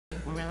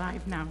We're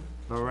live now.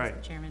 All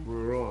right, Mr. Chairman.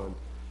 we're on.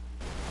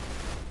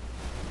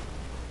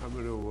 I'm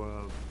going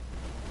to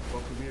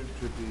welcome you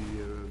to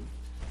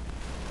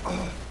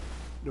the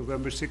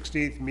November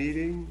 16th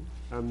meeting.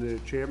 I'm the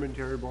chairman,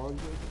 Terry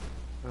Bonsley.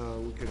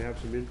 We can have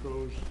some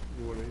intros.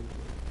 You want to?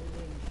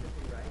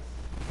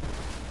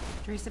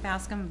 Teresa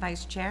Bascom,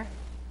 Vice Chair.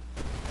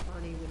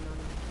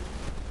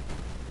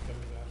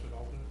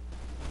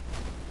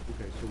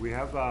 Okay, so we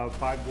have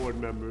 5 board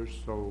members,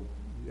 so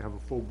you have a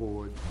full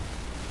board.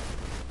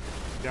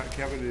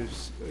 Kevin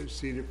is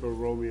seated for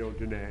Romeo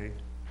Dene.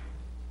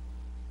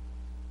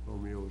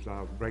 Romeo is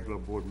our regular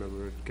board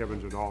member.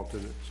 Kevin's an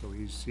alternate, so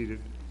he's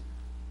seated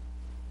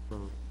for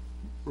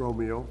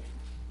Romeo.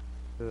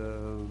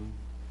 Read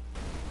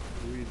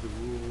the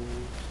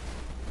rules.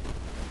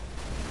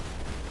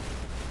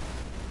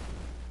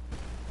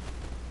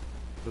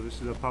 So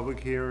this is a public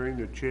hearing.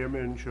 The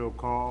chairman shall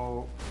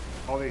call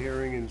the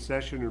hearing in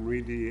session and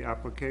read the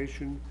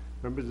application.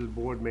 Members of the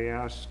board may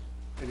ask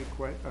any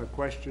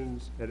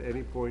questions at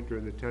any point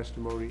during the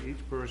testimony.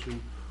 Each person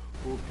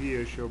who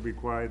appears shall be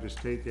required to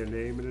state their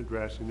name and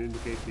address and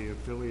indicate their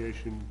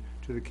affiliation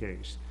to the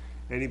case.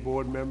 Any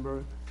board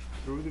member,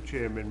 through the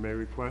chairman, may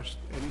request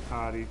any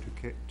party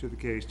to the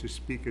case to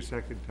speak a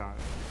second time.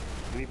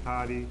 Any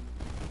party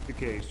to the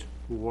case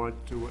who want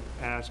to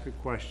ask a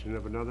question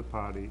of another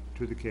party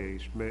to the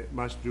case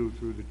must do it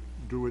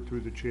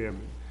through the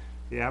chairman.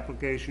 The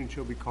applicant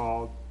shall be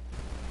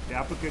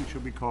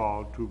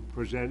called to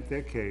present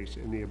their case,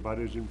 and the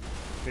abutters in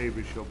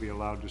favor shall be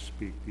allowed to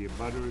speak. The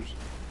abutters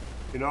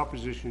in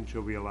opposition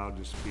shall be allowed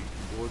to speak.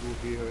 The board will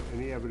hear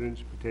any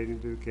evidence pertaining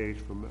to the case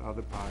from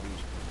other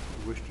parties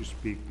who wish to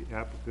speak. The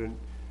applicant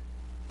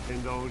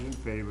and those in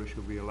favor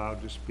shall be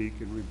allowed to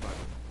speak and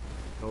rebuttal.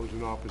 Those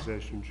in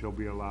opposition shall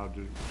be allowed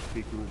to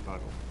speak and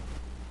rebuttal.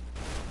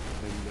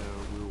 And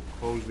we'll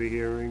close the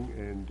hearing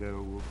and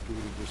we'll do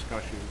the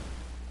discussion.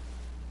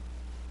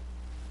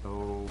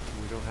 So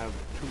we don't have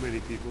too many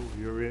people.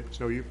 You're it.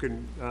 So you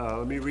can,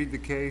 let me read the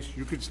case.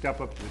 You can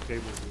step up to the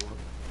table if you want.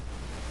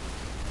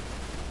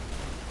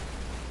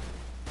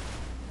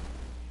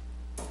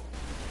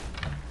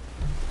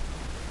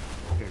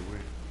 Okay,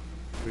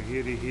 we're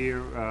here to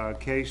hear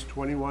case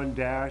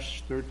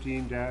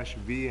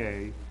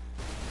 21-13-VA,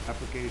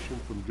 application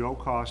from Joe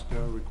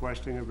Costa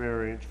requesting a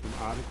variance from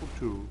Article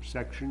 2,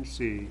 Section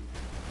C,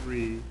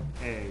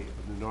 3A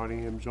of the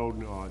Nottingham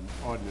zoning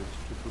ordinance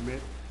to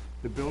permit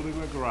the building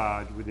of a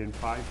garage within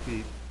 5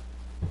 feet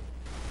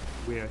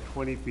where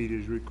 20 feet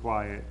is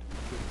required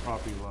to the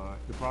property line.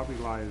 The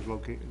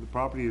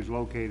property is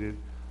located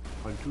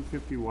on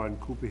 251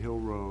 Cooper Hill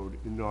Road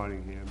in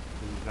Nottingham and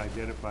is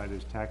identified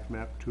as tax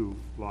map 2,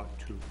 lot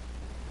 2.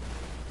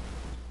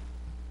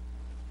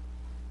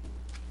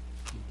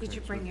 Did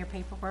you bring your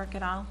paperwork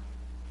at all?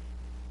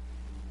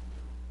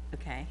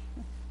 Okay.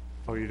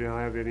 Oh, you don't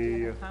have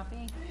any?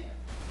 Copy?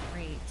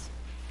 Great.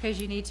 Because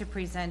you need to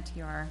present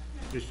your...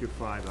 Just your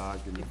 5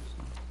 arguments.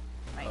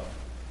 Right.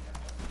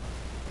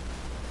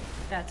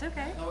 That's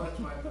okay. No, that's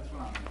fine, that's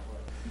fine.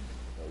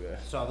 Okay.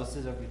 So this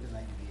is everything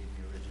that you gave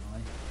me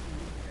originally?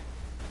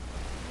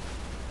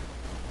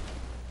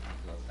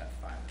 That's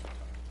fine.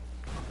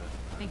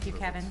 Thank you,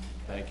 Kevin.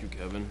 Thank you,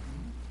 Kevin.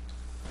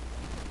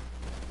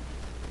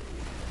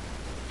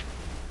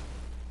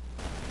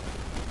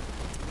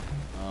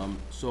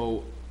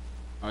 So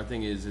our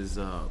thing is we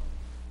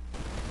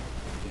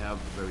have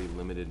a very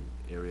limited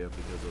area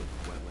because of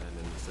wetland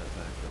and the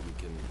setback that we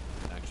can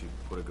actually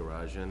put a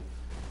garage in.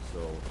 So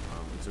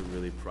it's a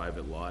really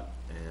private lot,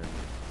 and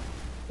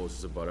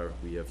closest abutter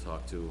we have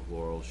talked to,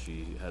 Laurel,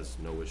 she has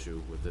no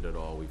issue with it at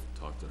all. We've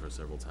talked to her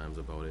several times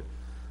about it.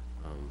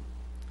 And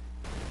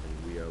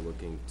we are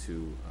looking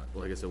to,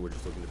 like I said, we're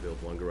just looking to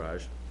build one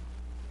garage,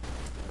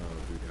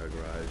 3-car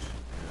garage.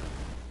 And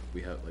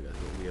we have, like I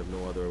said, we have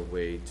no other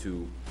way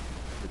to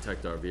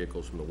protect our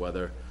vehicles from the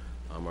weather.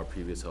 Our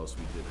previous house,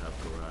 we did have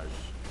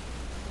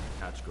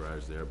attached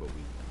garage there, but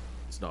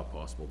it's not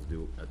possible to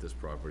do at this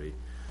property.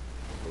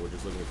 So we're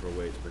just looking for a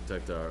way to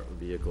protect our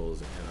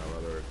vehicles and our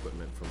other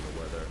equipment from the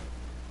weather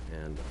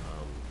and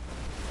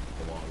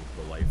along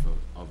the life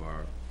of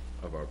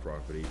our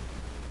property.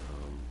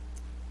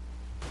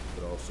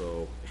 But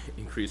also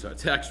increase our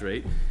tax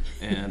rate,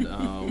 and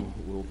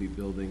we'll be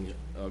building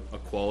a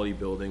quality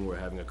building. We're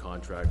having a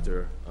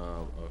contractor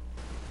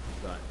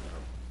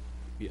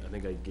I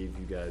think I gave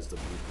you guys the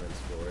blueprints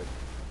for it,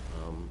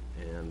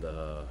 and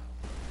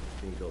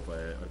being built by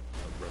a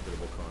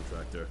reputable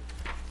contractor.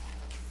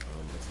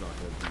 It's not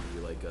going to be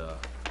like a...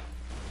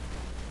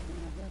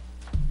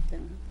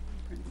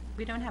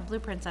 We don't have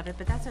blueprints of it,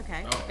 but that's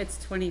okay. Oh. It's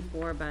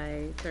 24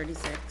 by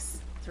 36,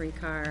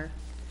 3-car,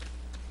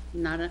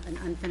 not an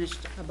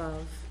unfinished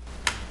above,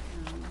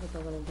 with a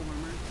little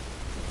dormer.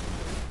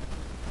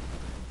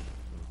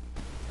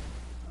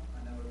 I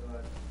never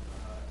got,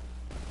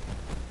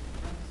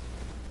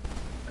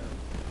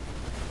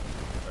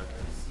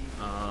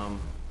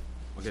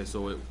 Okay,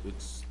 so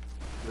it's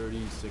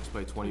 36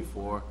 by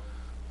 24.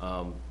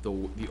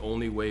 The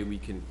only way we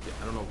can,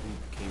 I don't know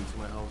who came to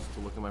my house to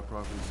look at my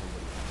property,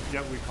 somebody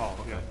Yeah, we called,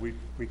 yeah,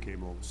 we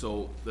came over.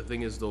 So the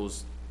thing is,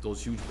 those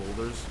huge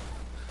boulders,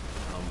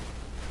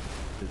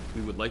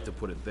 we would like to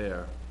put it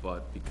there,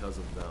 but because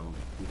of them,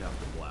 we'd have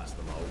to blast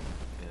them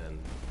out, and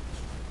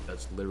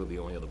that's literally the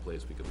only other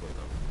place we could put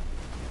them.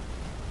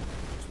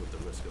 Just with the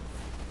risk of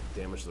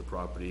damage to the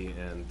property,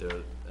 and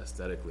they're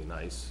aesthetically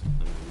nice. And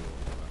we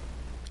don't wanna-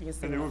 I guess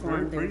And they were very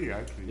formed- pretty,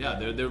 actually. Yeah,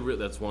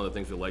 that's one of the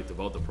things we liked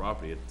about the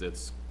property.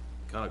 It's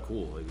kinda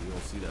cool, like, you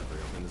don't see that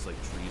very often. There's like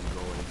trees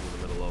growing through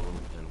the middle of them,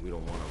 and we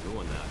don't wanna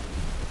ruin that.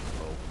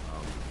 So,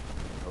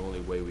 the only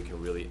way we can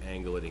really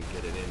angle it and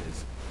get it in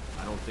is,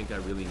 I don't think I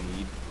really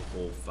need the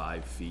whole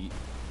 5 feet,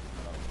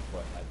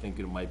 but I think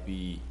it might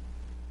be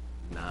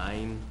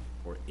 9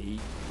 or 8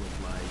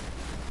 with my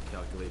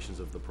calculations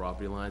of the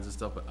property lines and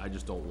stuff, but I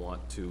just don't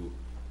want to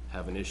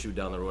have an issue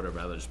down the road. I'd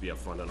rather just be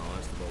upfront and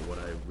honest about what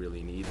I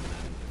really need, and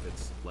then if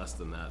it's less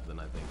than that, then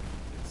I think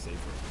it's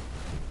safer.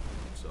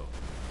 So,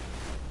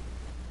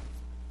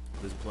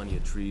 there's plenty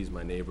of trees,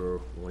 my neighbor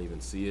won't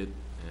even see it,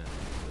 and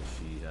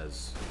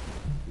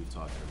we've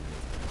talked to her many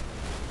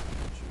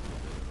times. She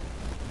won't let it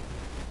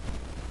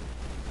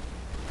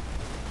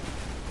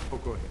Oh,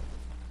 go ahead.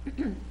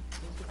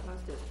 Mr.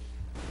 Costa.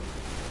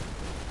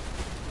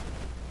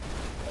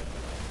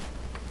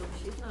 So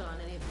she's not on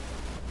any of this.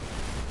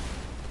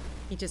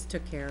 He just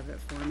took care of it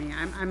for me.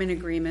 I'm in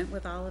agreement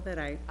with all of it.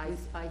 I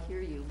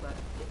hear you, but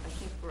I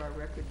think for our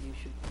record, you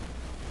should,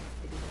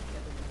 maybe have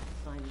Kevin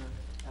sign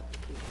the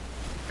application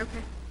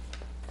Okay.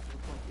 at some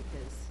point,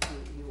 because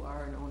you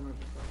are an owner of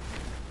the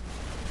property.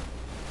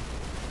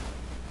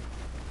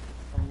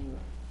 Signing,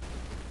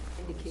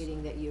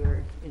 indicating that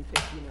you're in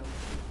fact,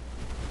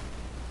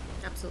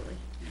 Absolutely.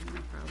 I have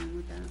no problem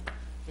with that.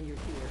 and you're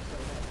here, so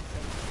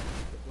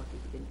that's lucky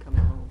you didn't come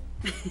alone.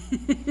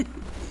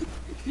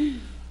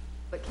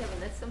 But Kevin,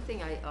 that's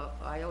something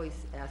I always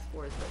ask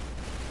for, is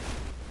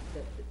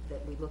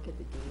that we look at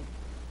the deed.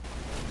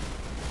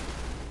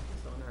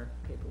 It's on our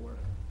paperwork.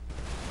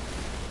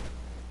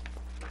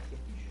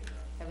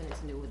 Kevin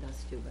is new with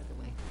us too, by the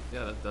way.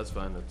 Yeah, that's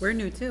fine. We're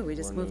new too. We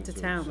just We're moved new to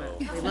too, town, so-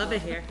 but we love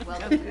it here.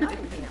 Welcome to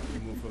Nottingham. We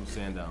moved from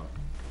Sandown,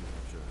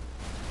 sure.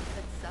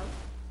 That's south?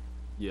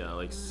 Yeah,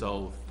 like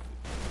south,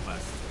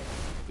 west.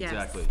 Yes.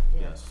 Exactly,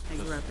 Yeah. yes. I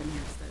grew Just- up in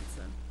Hampstead,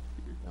 so.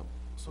 Yep.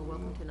 So So we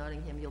welcome moved- to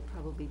Nottingham. You'll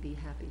probably be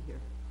happy here.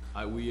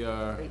 We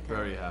are Great town.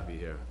 very happy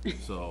here,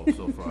 so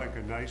far. Like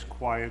a nice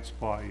quiet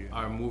spot here.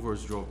 Our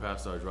movers drove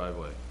past our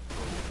driveway.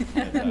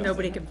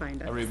 Nobody can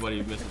find us.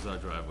 Everybody misses our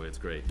driveway, it's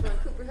great. So on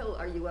Cooper Hill,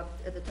 are you up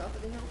at the top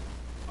of the hill?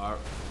 Our,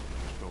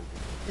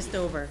 Just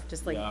over,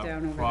 just like yeah,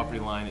 down our over property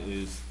there. line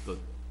is the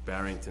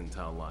Barrington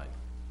town line.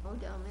 Oh,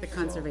 down The there.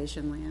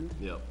 conservation land.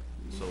 Yep,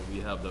 so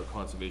we have the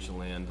conservation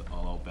land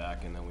all out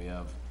back, and then we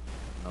have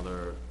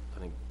another, I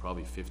think,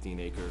 probably 15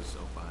 acres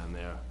out behind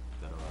there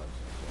that are ours.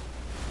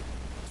 So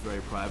it's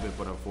very private,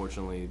 but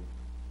unfortunately,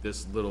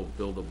 this little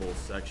buildable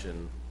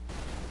section,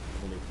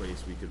 only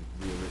place we could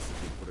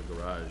realistically put a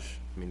garage.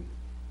 I mean,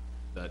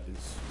 that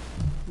is,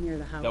 Near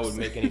the house. that would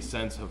make any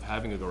sense of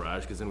having a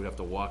garage, because then we'd have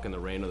to walk in the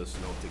rain or the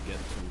snow to get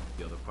to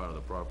the other part of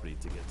the property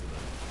to get to the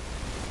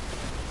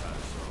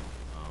garage,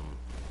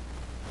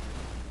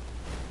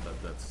 so,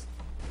 that's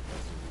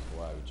the reason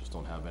why we just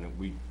don't have any.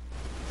 We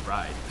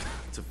tried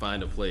to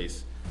find a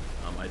place.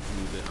 I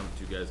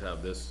do you guys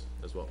have this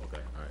as well?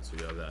 Okay, all right, so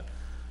you have that.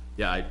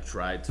 Yeah, I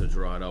tried to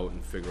draw it out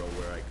and figure out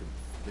where I could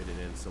fit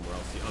it in somewhere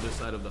else. The other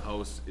side of the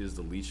house is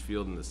the leach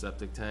field and the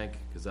septic tank,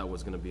 because that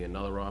was gonna be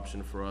another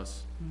option for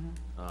us,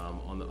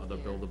 on the other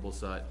buildable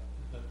side.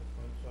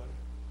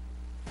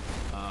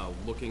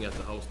 Looking at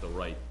the house, the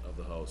right of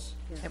the house.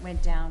 It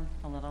went down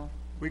a little.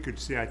 We could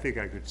see, I think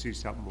I could see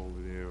something over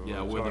there. or Yeah,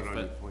 I where saw the, it on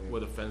your plan.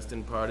 where the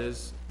fenced-in part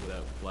is, where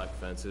that black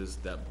fence is,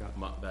 that,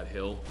 Yeah. that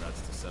hill, that's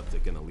the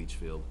septic and the leach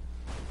field.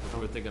 We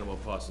were thinking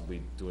about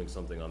possibly doing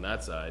something on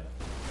that side.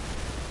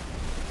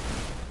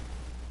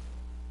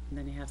 And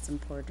then you have some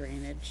poor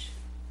drainage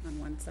on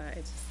one side,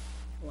 just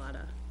a lot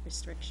of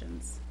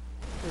restrictions.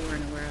 We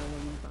weren't aware of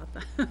when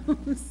we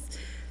bought the house.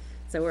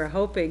 So we're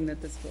hoping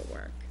that this will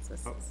work. 'Cause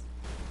this Oh. is,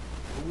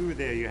 When we were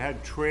there, you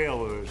had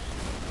trailers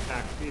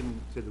packed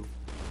into the,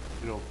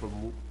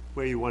 from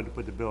where you wanted to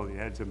put the building.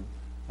 You had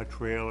a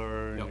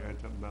trailer, and you Yep.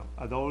 had something else.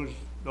 Are those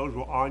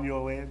were on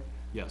your land?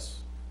 Yes.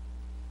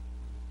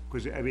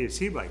 Because, I mean, it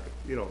seemed like,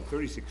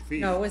 36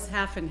 feet. no, it was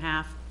half and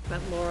half,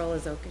 but Laurel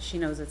is okay. She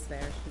knows it's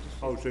there. She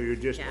just. Oh, so you're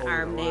just Yeah, over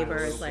our the line a neighbor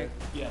little is like,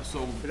 bit. Yeah,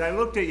 so, But I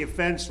looked at your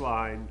fence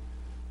line,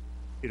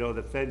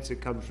 the fence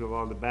that comes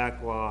along the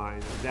back line,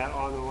 is that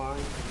on the line?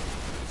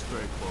 it's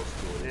very close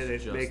to it. And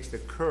It's it just- makes the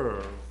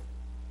curve,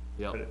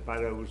 Yep. but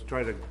I was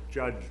trying to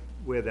judge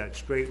where that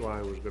straight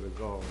line was gonna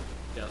go.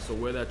 Yeah, so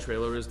where that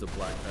trailer is, the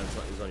black fence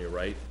is on your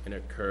right, and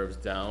it curves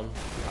down.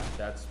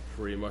 That's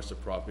pretty much the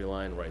property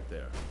line right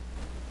there.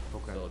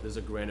 Okay. So there's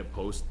a granite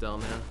post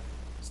down there,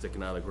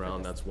 sticking out of the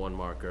ground, that's one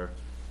marker.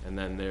 And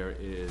then there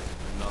is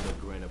another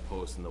granite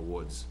post in the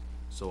woods.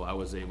 So I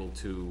was able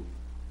to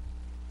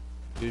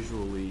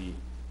visually,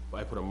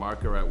 I put a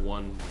marker at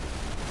one,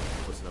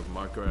 a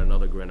marker at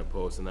another granite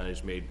post, and then I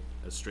just made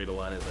as straight a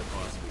line as I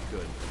possibly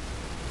could.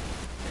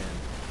 And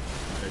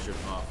measured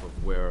off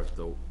of where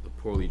the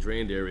poorly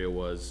drained area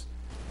was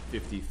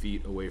 50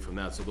 feet away from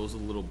that. So those are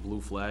the little blue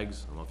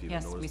flags. I don't know if you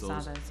even Yes, we noticed saw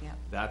those. those, yeah.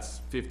 That's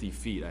 50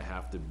 feet. I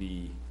have to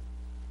be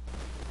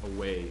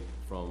away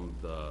from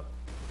the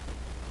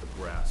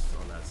grass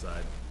on that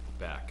side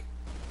back.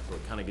 So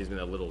it kinda gives me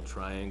that little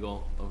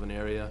triangle of an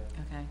area.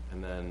 Okay.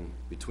 And then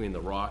between the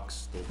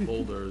rocks, the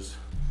boulders,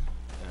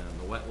 and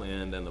the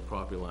wetland and the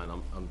property line,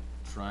 I'm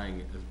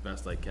trying as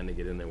best I can to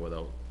get in there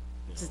without,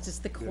 you know,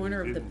 Just the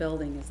corner of the didn't-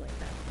 building is like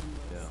that,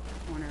 Yeah.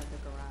 the corner of the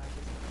garage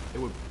is. it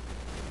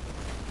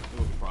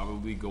would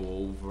probably go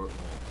over,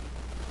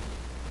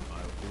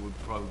 it would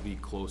probably be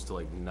close to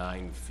like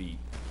 9 feet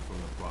from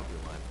the property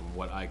line, from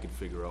what I could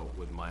figure out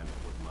with my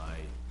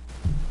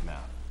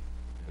map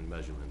and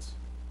measurements.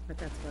 But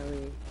that's why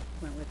we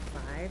went with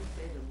 5.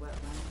 Say the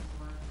wetlands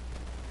were.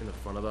 In the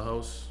front of the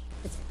house,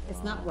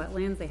 It's not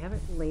wetlands, they have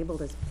it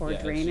labeled as poor Yeah,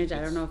 it's- drainage, I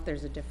it's- don't know if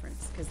there's a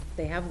difference, cause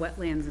they have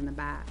wetlands in the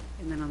back,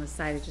 and then on the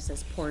side it just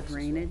says poor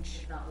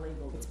drainage. Not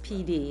labeled It's as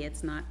PD,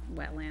 it's not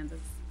wetlands,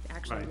 it's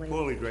actually Right, labeled.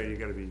 poorly drained, you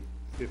gotta be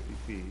 50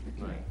 feet.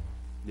 right,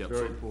 yep,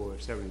 Very so, poor,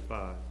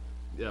 75.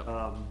 yep.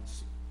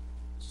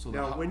 So the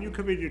Now, hou- when you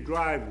come in your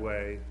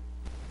driveway,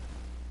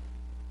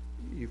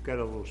 you've got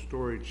a little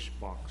storage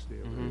box there,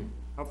 Mm-hmm. right?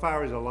 How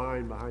far is the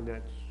line behind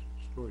that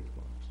storage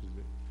box? Is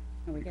it?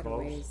 And we got a close?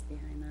 ways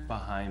behind that.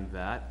 behind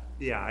that,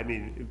 Yeah, I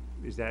mean,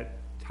 is that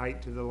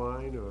tight to the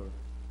line, or?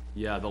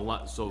 yeah, the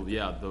lot, so,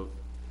 yeah,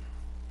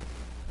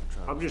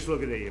 I'm just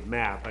looking at your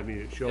map, I mean,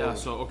 it shows. yeah,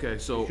 so, okay,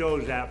 so. It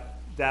shows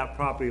that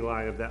property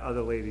line of that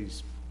other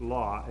lady's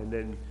lot, and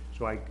then,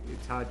 so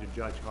it's hard to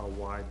judge how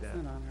wide that.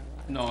 It's not on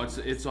our lot.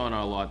 No, it's on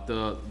our lot,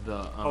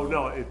 Oh,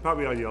 no, it's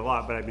probably on your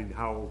lot, but I mean,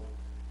 how,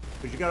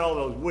 because you got all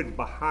those woods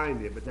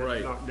behind it, but that's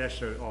Right. not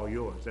necessarily all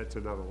yours, that's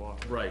another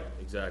lot. Right,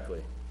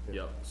 exactly,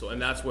 yep, so,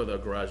 and that's where the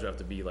garage would have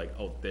to be, like,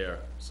 out there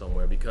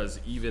somewhere, because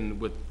even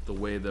with the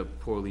way the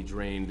poorly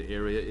drained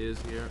area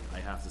is here, I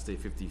have to stay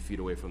 50 feet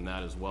away from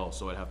that as well,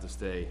 so I'd have to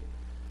stay,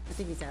 I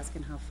think he's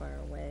asking how far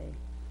away.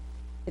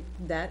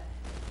 The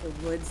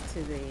woods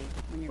to the,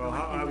 when you're Well,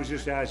 going. I was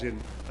just asking,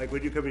 like,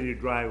 when you come in your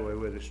driveway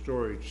where the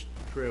storage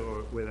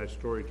trailer, where that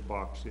storage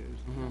box is,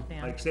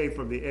 Yeah. like, say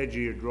from the edge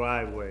of your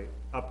driveway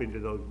up into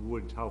those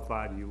woods, how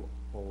far do you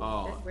own?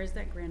 oh, Where's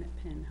that granite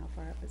pin? How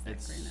far up is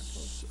that granite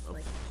it's, post? a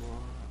Like,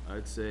 far-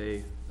 I'd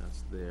say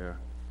that's there,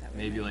 That way,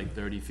 maybe right? like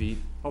 30 feet.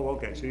 Oh,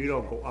 okay, so you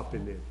don't go up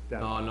in there,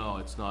 that, No,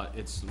 it's not,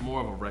 it's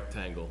more of a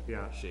rectangle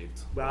Yeah.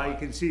 shaped. well, you lot.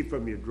 can see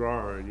from your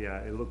drawing, yeah,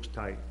 it looks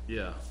tight.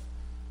 Yeah.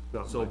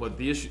 Not So, much. but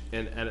the issue,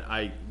 and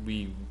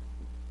we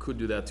could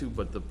do that too,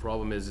 but the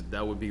problem is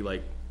that would be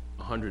like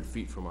 100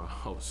 feet from our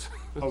house.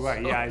 Oh,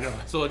 right, yeah, I know.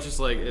 So it's just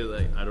like, I don't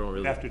You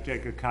really, have to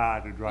take a car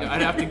to drive.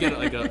 I'd have to get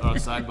like a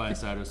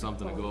side-by-side or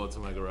something to go out to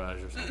my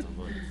garage or something,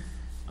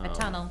 but, A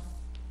tunnel.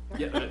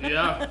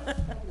 yeah.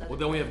 Well,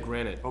 then we have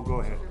granite. Oh,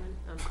 go ahead.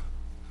 Chairman,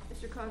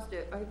 Mr.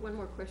 Costa, I have one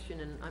more question,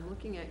 and I'm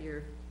looking at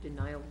your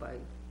denial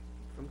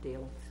from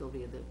Dale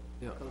Sylvia, the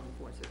Yeah. code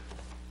enforcer.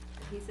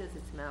 And he says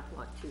it's map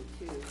lot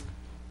 2-2,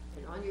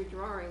 and on your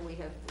drawing, we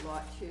have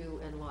lot 2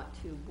 and lot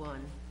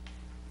 2-1.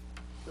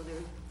 So there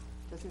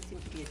doesn't seem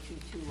to be a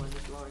 2-2 on the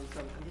drawing, so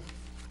I'm just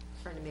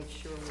trying to make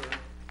sure we're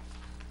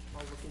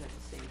all looking at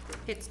the same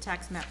thing. It's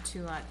tax map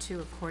 2 lot 2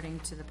 according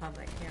to the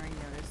public hearing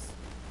notice.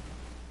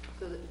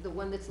 So the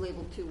one that's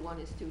labeled 2-1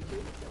 is 2-2, is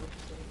that what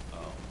you're saying?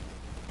 Oh.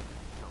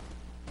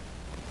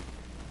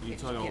 No. You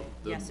talking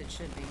about the? Yes, it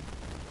should be.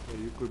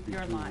 Well, you could be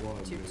Your 2-1. lot,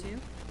 maybe. 2-2?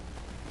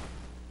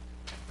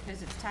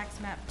 Because it's tax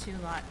map 2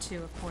 lot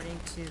 2 according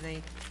to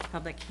the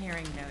public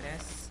hearing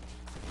notice.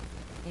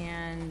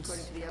 And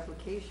According to the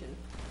application,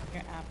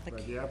 your Right,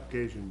 the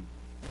application,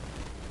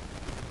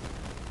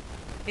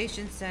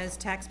 application says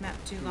tax map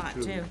 2 lot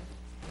 2-2. 2.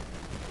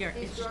 Your,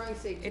 these it's drawings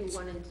say it's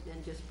 2-1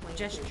 and just plain.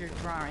 just 2. your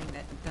drawing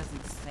that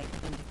doesn't say,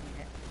 indicate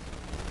it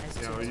as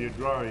you know, in 2-2. your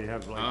drawing, you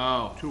have like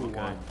Oh, 2-1.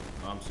 okay.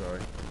 I'm sorry,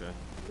 okay.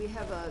 We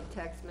have a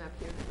tax map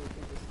here that we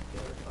can just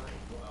verify.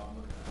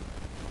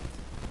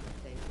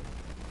 Thank you.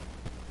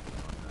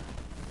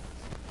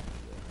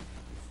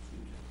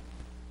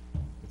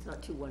 It's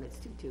not 2-1, it's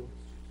 2-2.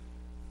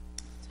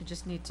 So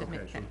just need to Okay,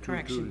 make so that 2-2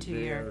 correction is to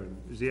there, your, and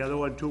is the other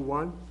one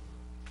 2-1?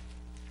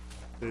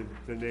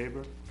 The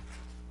neighbor?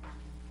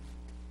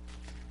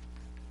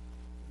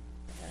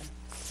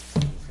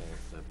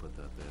 I put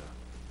that there.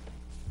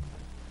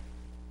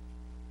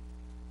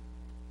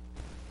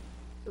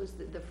 So is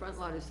the front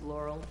lot is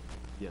Laurel,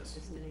 Yes.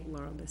 Destiny?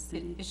 Laurel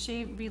Destiny. is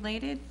she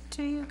related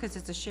to you? Because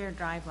it's a shared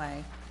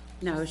driveway.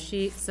 No,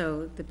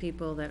 so the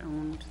people that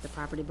owned the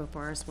property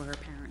before us were her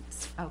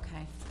parents,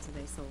 Okay. so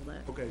they sold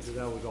it. Okay, so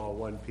that was all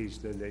one piece,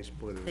 then they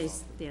split it They,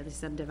 off. they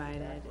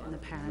subdivided, and the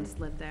parents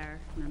lived there,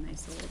 and then they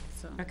sold,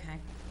 so. Okay.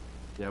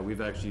 Yeah, we've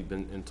actually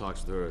been in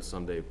talks with her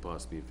someday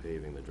possibly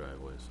paving the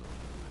driveway, so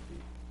that might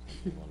be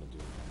something we wanna do.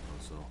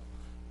 So,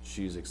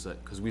 she's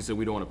excited, cause we said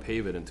we don't wanna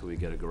pave it until we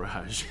get a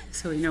garage.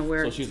 So you know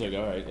where, So she's like,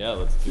 all right, yeah,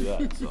 let's do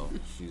that, so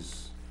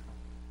she's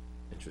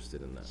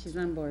interested in that. she's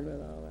on board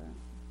with all that.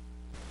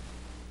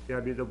 Yeah,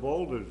 I mean, the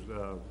boulders,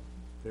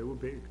 they were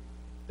big,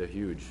 They're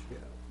huge. yeah.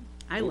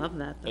 I love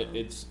that though.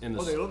 It's in the,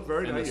 Oh, they look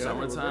very in the nice. Yeah, they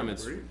look summertime, very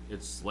it's, pretty.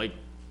 it's like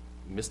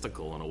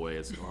mystical in a way,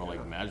 it's more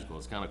like magical,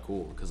 it's kinda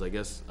cool, cause I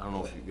guess, I don't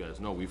know if you guys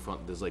know,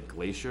 there's like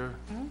glacier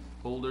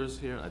boulders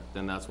here,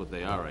 then that's what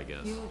they are, I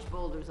guess. Huge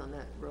boulders on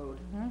that road.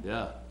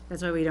 Yeah,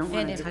 That's why we don't And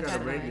wanna if touch Got got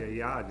them right in that. their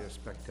yard, they're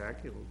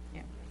spectacular.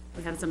 Yeah.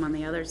 We have some on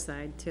the other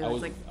side too. I It's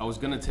was, like, I was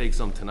gonna take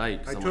some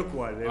tonight. 'cause I I'm took like,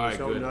 one, they were "Alright,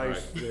 so good, alright."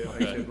 nice, I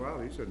said, wow,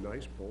 these are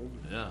nice boulders.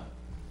 Yeah,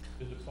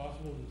 Is it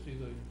possible to see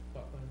the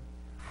plot plan?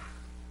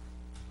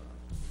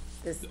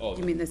 this, oh,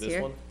 you mean this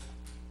here? one?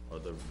 Or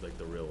the, like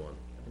the real one?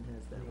 Kevin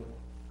has that one.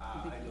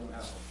 I don't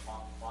have a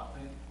plot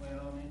plan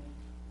on me.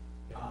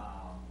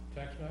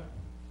 Tax map?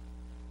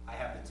 I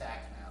have the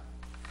tax map.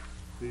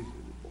 These are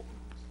the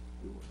boulders.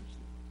 You want to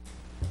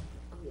see?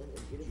 Oh, yeah, they're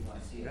Do you beautiful.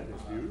 wanna see it? That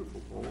is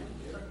beautiful boulder,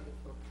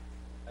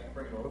 I can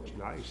bring it over. looks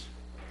nice.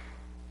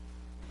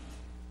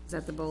 Is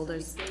that the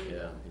boulders? Somebody's building,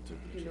 Yeah, he took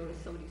You pictures.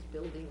 notice somebody's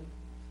building,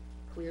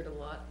 cleared a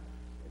lot,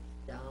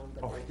 it's down,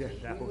 Oh, but yeah,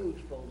 there's that a one.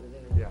 huge boulder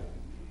there. Yeah.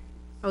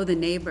 Oh, the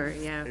neighbor,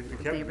 yeah, And the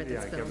Kevin- neighbor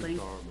that's yeah, Kevin building.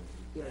 saw 'em.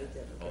 Yeah, he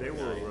did. Oh, They yeah,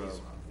 were,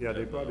 he's- yeah,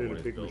 they brought in what a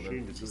he's big building.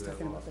 machine to do She's that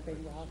talking lot. about the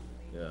big rock.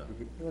 Yeah,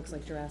 It looks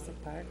like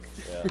Jurassic Park.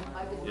 yeah.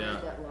 I've been Yeah.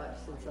 wanting that lot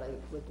since I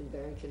lived in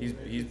Barrington.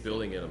 He's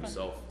building it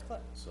himself,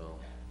 so.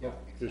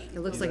 It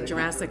looks like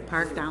Jurassic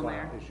Park down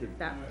there.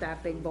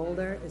 That big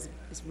boulder is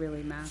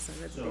really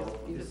massive. It's So, this is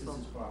beautiful.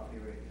 his property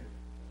right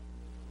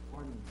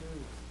here.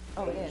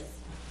 Oh, it is.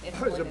 It's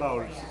There's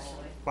about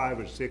 5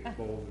 or 6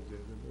 boulders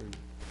in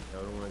I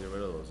don't wanna get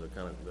rid of those,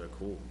 they're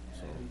cool,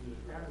 so.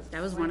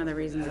 That was one of the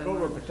reasons I there.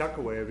 Over wanted.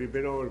 Pawtuckaway, have you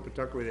been over to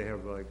Pawtuckaway, they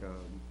have like,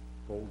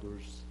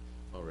 boulders,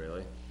 Oh,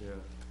 really? yeah.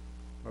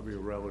 Probably a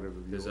relative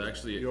of yours. There's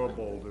actually. Your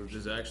boulders.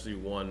 There's actually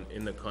one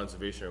in the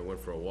conservation, I went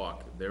for a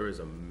walk, there is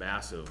a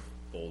massive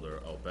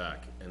boulder out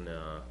back, and,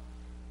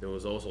 there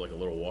was also like a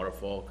little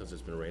waterfall, cause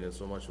it's been raining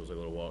so much, it was like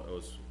a little it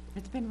was,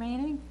 It's been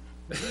raining?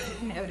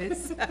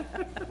 Notice.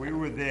 We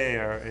were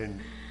there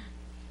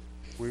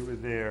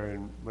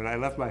and when I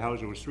left my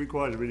house, it was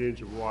 3/4 of an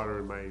inch of water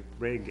in my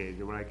rain gauge,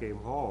 and when I came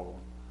home,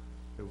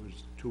 it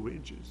was 2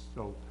 inches,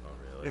 so oh,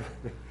 really?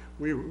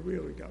 we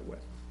really got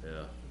wet.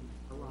 Yeah,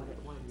 A lot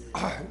at once.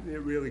 It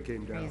really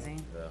came down. Crazy.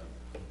 yeah,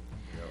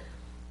 yeah.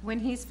 When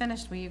he's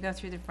finished, will you go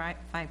through the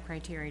five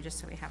criteria, just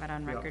so we have it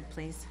on Yeah. record,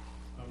 please?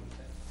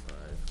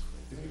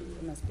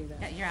 It must be Yeah,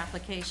 that. your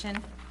application.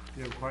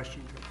 You have a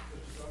question?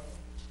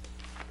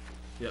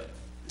 Yeah,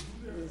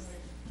 Right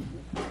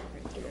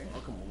here.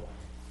 I'll come over.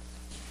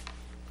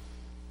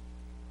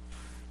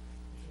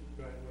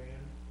 Driveway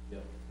in,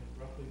 Yep, and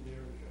roughly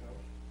there is your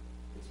house.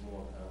 it's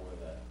more kinda where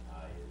that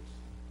eye is.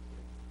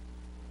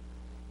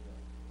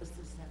 Does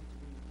this have to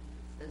be,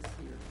 it says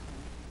here.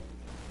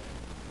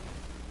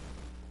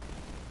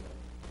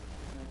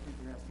 I think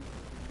you're asking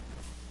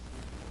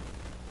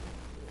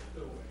for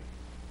Spillway.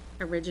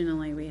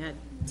 Originally, we had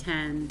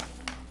 10.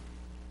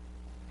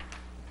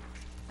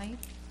 I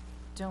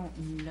don't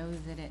know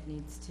that it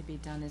needs to be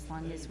done as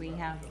long as we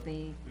have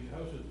the The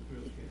house is the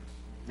first gate.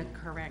 the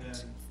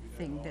correct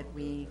thing that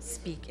we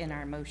speak in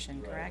our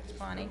motion, correct,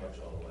 Bonnie?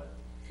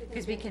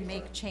 Because we can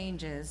make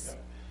changes,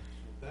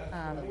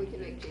 it. We can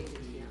make changes,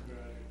 yeah.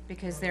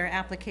 because their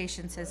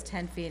application says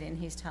 10 feet, and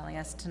he's telling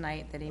us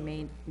tonight that he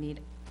may need,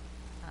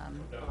 Down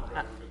the road, we've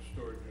got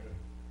storage unit.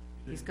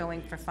 he's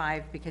going for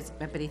 5,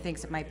 but he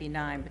thinks it might be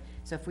 9.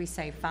 So if we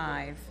say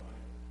 5,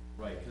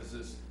 Right, cause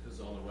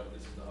on the right,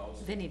 this is the house.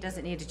 then he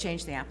doesn't need to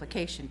change the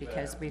application,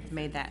 because we've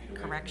made that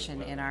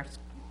correction in our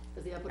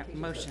Because the application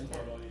motion. says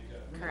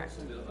 10, Correct.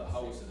 So the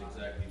house is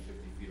exactly 50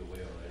 feet away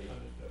already.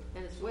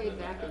 and it's way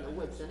back in the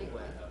woods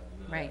anyway,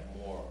 Right,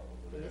 More,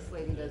 and this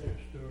lady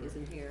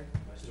isn't here.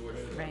 my storage,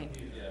 right.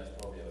 yeah,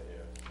 it's probably out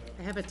here.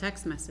 I have a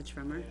text message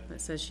from her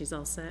that says she's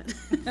all set.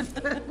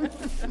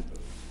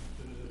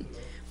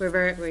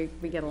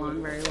 We get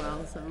along very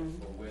well, so.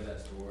 But where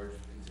that storage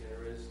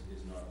container is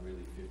not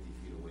really 50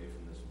 feet away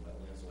from this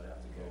wetland, so I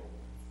have to go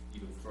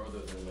even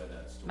further than where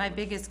that storage. My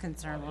biggest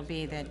concern will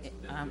be that,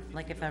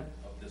 like if a Of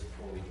this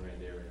poorly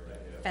drained area right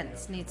here.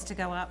 fence needs to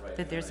go up,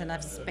 that there's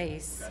enough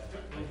space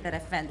that a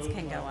fence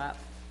can go up.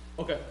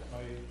 Okay.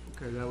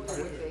 Okay, that was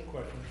That it. would be,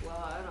 Question.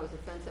 well, I don't know, is the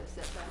fence have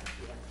setback?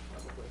 Yeah,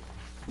 probably.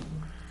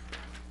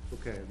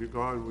 Okay, we've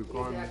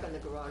gone, Back on the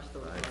garage, the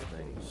garage.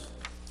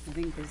 I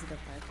think these are the 5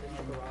 The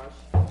feet. garage.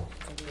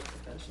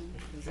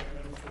 These are-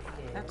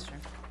 That's true.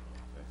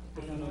 I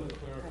don't know how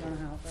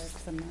it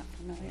works, I'm not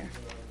familiar.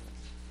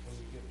 When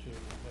we get to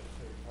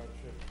necessary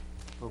hardship,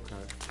 okay.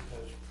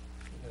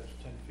 it has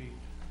 10 feet.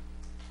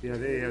 Yeah,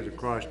 there he has a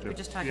cross We're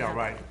just talking yeah, about-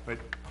 right, but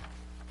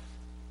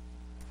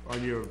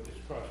on your, It's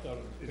crossed out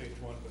on page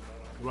 1, but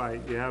not on.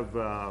 right, you have,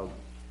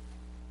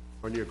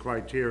 on your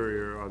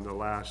criteria on the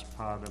last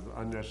part of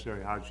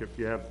unnecessary hardship,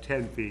 you have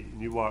 10 feet,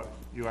 and you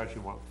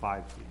actually want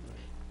 5 feet,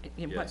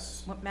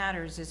 Yes. What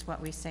matters is what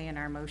we say in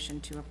our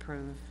motion to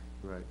approve,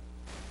 right?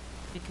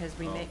 because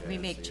we Okay, I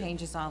make see it.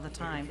 changes all the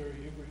time. Sure,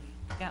 you agree?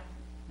 Yeah,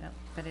 yeah,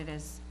 but it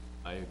is,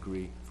 I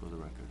agree for the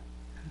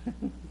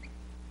record.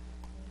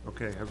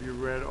 Okay, have you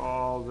read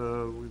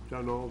we've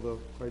done all the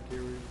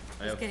criteria?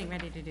 I Just have, getting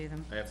ready to do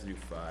them. I have to do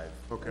 5.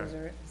 Okay. Is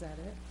that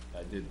it?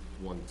 I did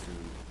 1,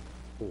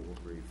 2,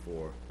 3,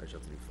 4, I just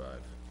have to do 5.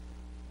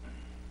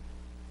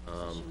 She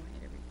wanted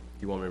to read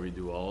Do you want me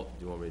to redo all, do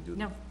you want me to do?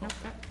 No, no,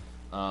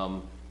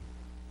 no.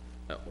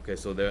 Okay,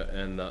 so there,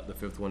 and the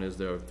 5th one is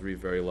there are 3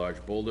 very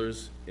large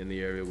boulders in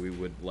the area. We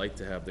would like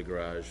to have the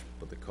garage,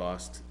 but the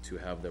cost to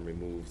have them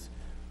removed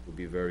would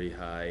be very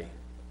high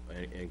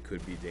and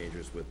could be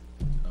dangerous with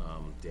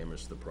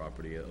damage to the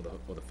property or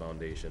the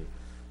foundation.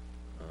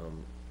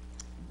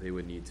 They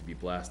would need to be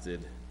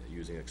blasted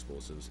using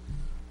explosives.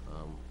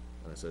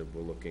 And I said,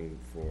 we're looking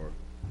for,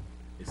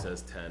 it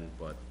says 10,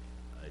 but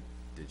I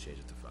did change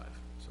it to 5,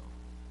 so,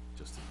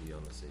 just to be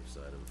on the safe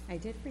side of I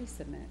did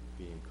resubmit.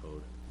 being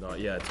code. No,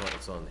 yeah,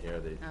 it's on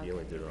here, he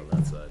only Okay. did it on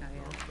that side. Oh,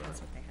 yeah, No, I'm that's sorry.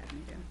 what they had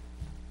me do.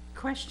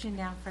 Question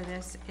now for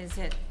this, is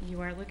it,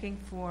 you are looking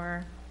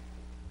for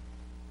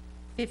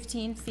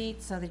 15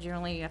 feet so that you're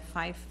only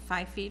 5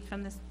 feet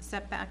from the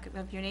setback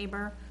of your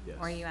neighbor? Yes.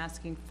 Or are you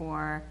asking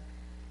for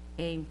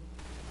a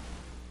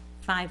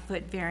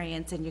 5-foot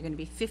variance and you're gonna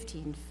be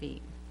 15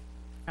 feet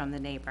from the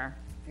neighbor?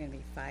 They're gonna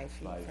be 5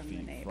 feet 5 from the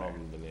feet neighbor.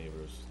 from the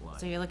neighbor's line.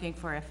 So you're looking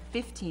for a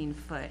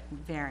 15-foot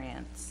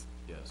variance?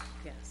 Yes.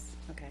 Yes,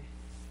 okay.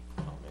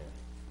 Oh,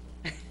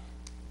 man.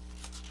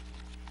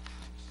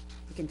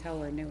 You can tell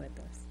we're new at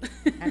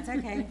this. That's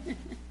okay.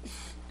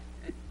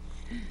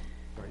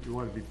 Right, you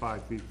want to be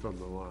 5 feet from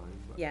the line,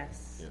 but.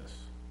 Yes, Yes.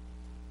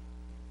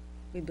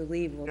 we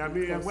believe we'll Yeah, I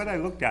be mean, when close. I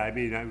looked at it, I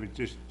mean, I was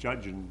just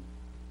judging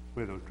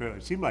where those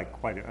trailers, it seemed like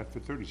quite for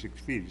 36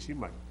 feet, it seemed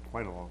like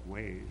quite a long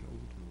ways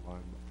over to the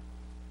line.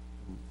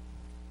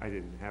 But I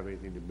didn't have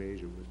anything to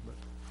measure with, but,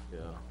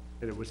 Yeah.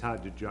 and it was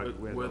hard to judge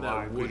Where where the that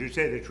line, because wood- you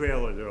say the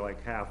trailers are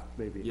like half,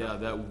 maybe. Yeah,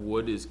 that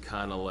wood is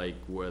kinda like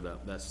where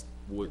that's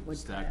wood, Wood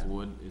stacked pile.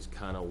 wood is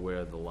kinda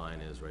where the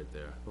line is right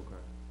there. Okay.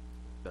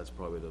 That's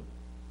probably the,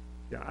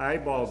 Yeah, I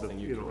eyeballed the, Thing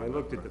you you know, can I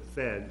looked at the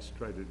remember. fence,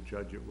 tried to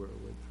judge it where it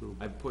went through.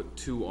 I put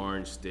 2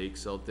 orange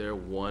stakes out there.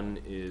 One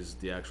is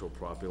the actual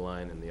property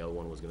line and the other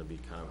one was gonna be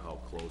kind of how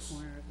close,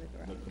 Corner of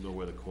the garage.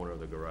 where the corner of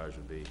the garage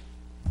would be.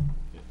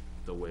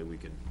 The way we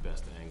could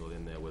best angle it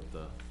in there with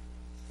the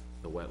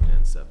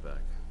wetland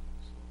setback.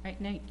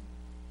 Right, now,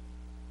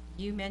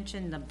 you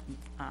mentioned the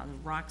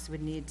rocks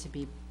would need to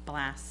be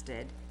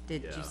blasted.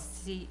 Did Yeah. you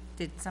see,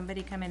 did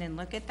somebody come in and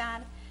look at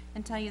that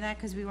and tell you that?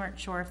 Because we weren't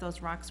sure if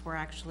those rocks were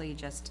actually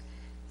just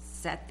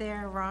set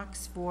there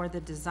rocks for the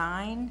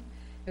design.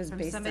 It was from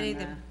based on somebody the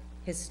that-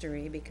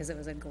 history, because it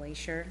was a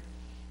glacier,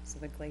 so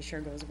the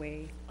glacier goes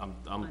way, I'm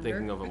Under?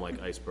 thinking of them like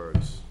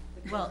icebergs.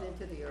 It Well- goes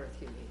into the earth,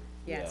 you mean?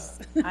 yes.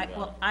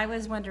 Well, I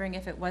was wondering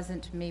if it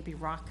wasn't maybe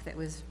rock that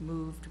was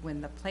moved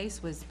when the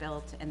place was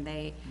built and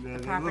Yeah, the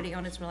they property look-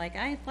 owners were like,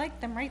 I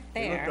like them right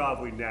They looked there.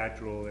 awfully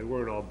natural, they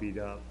weren't all beat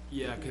up.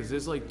 Yeah, cause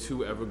there's like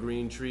 2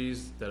 evergreen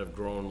trees that have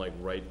grown like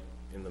right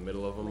in the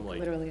middle of them, like.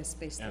 Literally a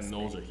space this And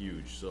those big. are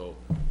huge, so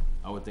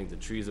I would think the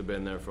trees have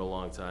been there for a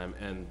long time,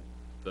 and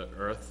the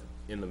earth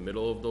in the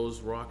middle of those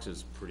rocks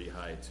is pretty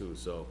high too,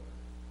 so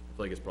I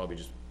feel like it's probably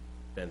just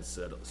been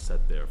set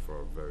there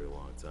for a very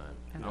long time.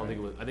 I don't think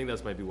it was, I think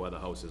that's might be why the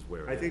house is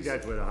where it is. I think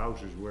that's where the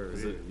house is, where it Is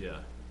is. it? Yeah,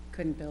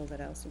 Couldn't build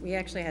it else. We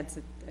actually had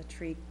a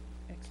tree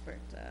expert,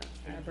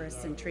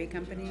 arborist and tree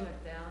company.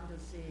 Shut down to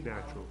see how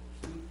Natural.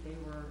 deep they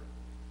were.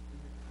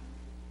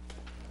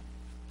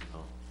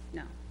 oh,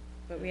 No,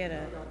 but we had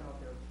a,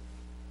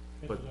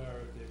 But- Chances are,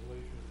 if the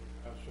glaciers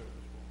are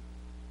surface won't.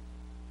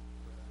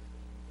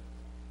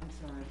 I'm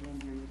sorry, I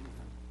didn't hear you.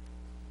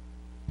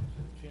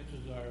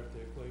 Chances are, if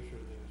they're glacier,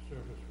 they're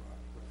surface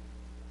rocks, right?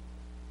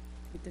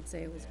 it did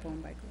say it was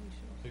formed by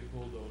glacier. Big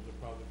bulldozer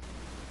probably,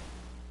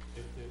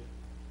 if they're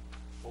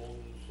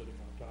boulders sitting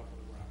on top of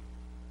the rock.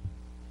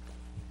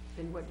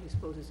 And what do you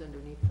suppose is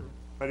underneath them?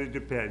 But it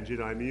depends, you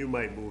know, I mean, you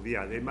might move,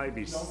 yeah, they might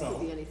be, No, Could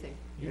be no, anything.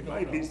 you they don't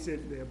might be know.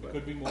 sitting there, It but.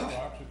 could be more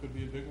rocks, it could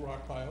be a big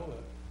rock pile that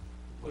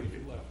the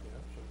glacier left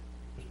there, so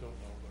you just don't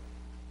know, but.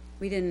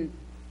 We didn't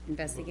look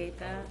investigate at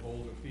that. our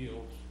Boulder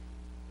fields,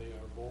 they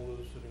are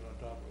boulders sitting on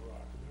top of a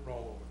rock, and they're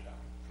all over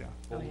town. Yeah.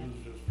 Oh, yeah.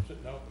 Boulders just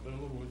sitting out in the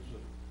middle of the woods,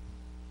 and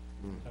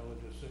now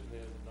they're just sitting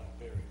there not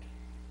buried.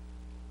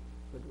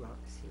 Good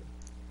rocks here.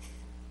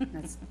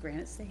 That's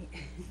Granite State.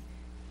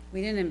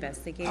 We didn't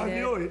investigate The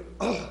it. only,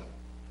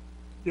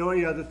 the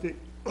only other thing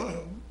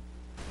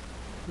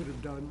could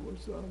have done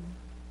was, you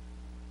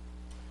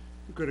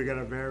could have got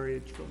a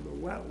variance from the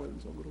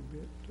wetlands a little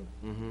bit.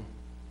 mm-hmm,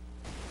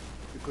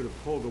 You could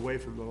have pulled away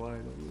from the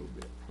line a little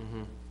bit.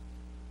 mm-hmm.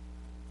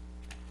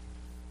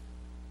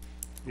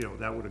 You know,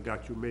 that would have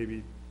got you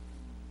maybe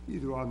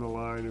either on the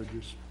line or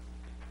just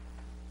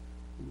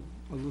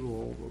a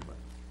little over,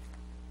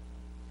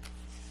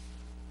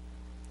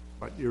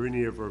 but you're in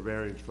here for a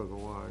variance for the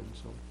line,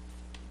 so.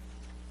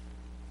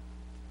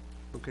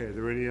 Okay, are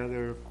there any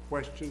other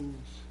questions?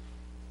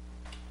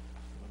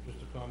 Just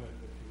a comment,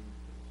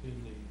 if you,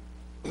 in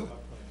the plot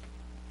plan,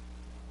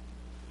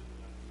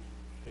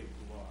 shape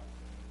the lot,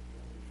 and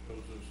it only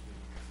shows us the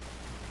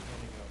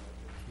beginning of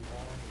it, it's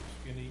long, it's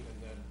skinny, and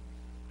then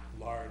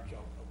large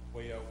out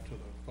way out to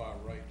the far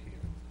right here.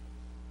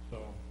 So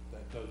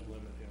that does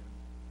limit him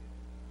in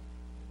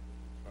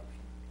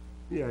construction.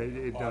 Yeah,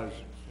 it does.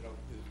 Options. You know,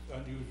 it's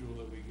unusual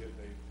that we give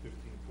a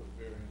 15-foot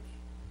variance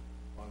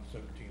on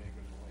 17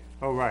 acres of land.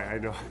 Oh, right, I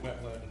know.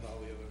 Wetland and all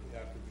the other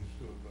attributes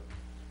to it, but,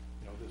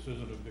 you know, this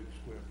isn't a big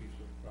square piece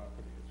of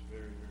property, it's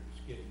very, very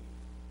skinny.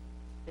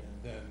 And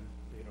then,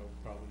 you know,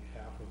 probably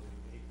half of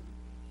the acre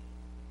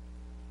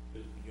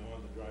is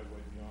beyond the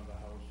driveway, beyond the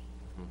house.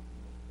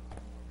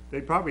 They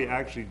probably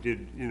actually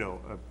did, you know,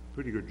 a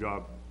pretty good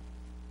job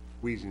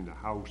squeezing the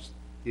house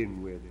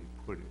in where they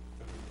put it,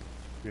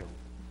 you know,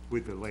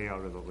 with the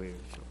layout of the land,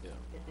 so. Yeah.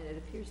 And it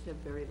appears to have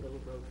very little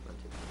road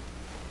frontage.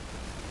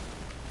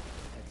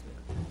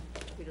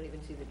 Excellent. We don't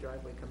even see the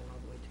driveway coming all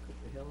the way to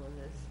Cooper Hill on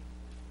this.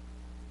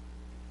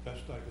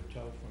 Best I could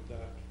tell from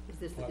that. Is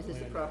this the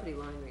Wetland. property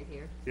line right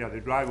here? Yeah, the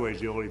driveway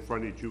is the only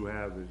frontage you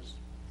have is,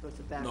 So it's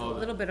a back A No, lot?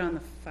 little bit on the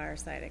far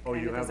side, it Oh,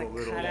 kind you of does have a a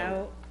little-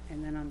 cutout,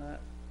 and then on the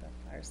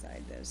far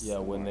side, there's. Yeah,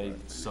 when more they road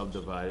frontage.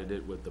 subdivided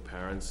it with the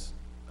parents,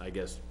 I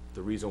guess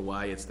the reason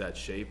why it's that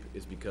shape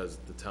is because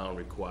the town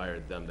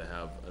required them to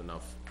have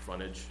enough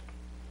frontage.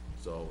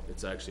 So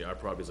it's actually, our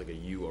property is like a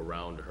U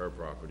around her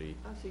property,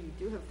 Oh, so you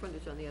do have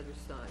frontage on the other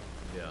side.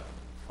 yeah.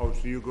 oh,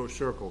 so you go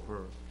circle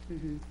her.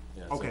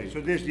 Yeah, Okay, you-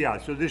 so this, yeah,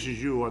 so this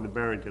is you on the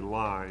Barrington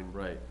line.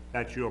 Right,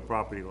 That's your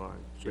property line,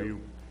 so Yep.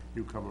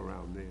 you come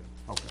around there,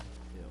 okay.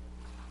 yeah.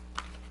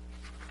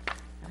 Oh,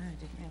 I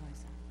didn't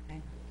realize that,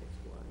 okay. That's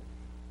why.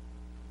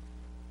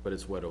 But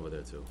it's wet over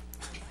there too.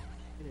 It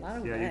A is. lot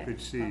of Yeah, you wet, could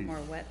a see. lot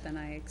more wet than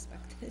I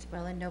expected.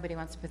 Well, and nobody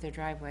wants to put their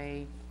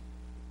driveway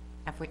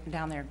halfway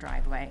down their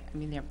driveway, I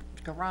mean, their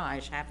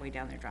garage halfway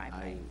down their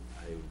driveway.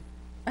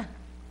 I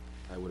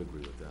would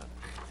agree with that.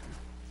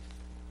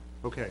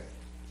 Okay,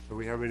 do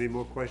we have any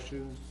more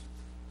questions?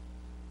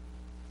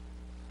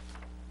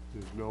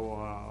 There's no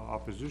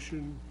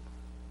opposition,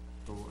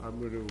 so I'm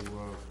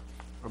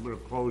gonna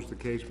close the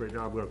case right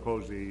now. I'm gonna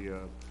close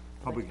the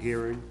public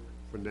hearing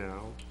for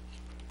now,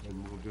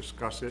 and we'll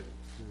discuss it.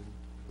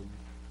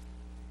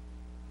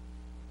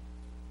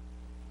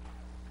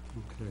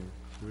 Okay,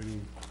 so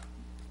any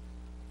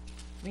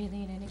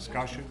Really, any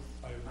discussion?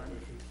 I have no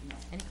issues.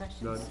 Any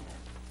questions? None?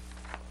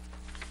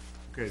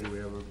 Okay, do we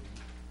have a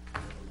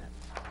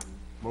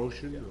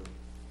motion? or-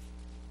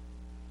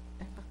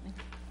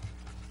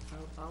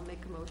 I'll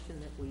make a motion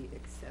that we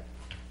accept.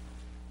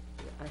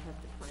 I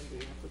have to find the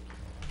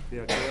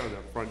Yeah, it's on the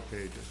front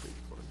page, I think.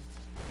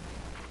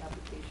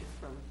 application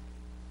from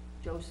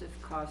Joseph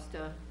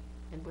Costa,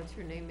 and what's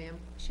her name, ma'am?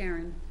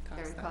 Sharon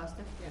Sharon Costa.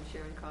 Costa? And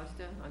Sharon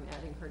Costa, I'm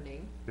adding her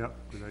name. Yep,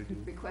 good idea.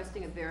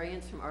 Requesting a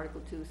variance from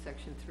Article 2,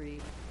 Section 3,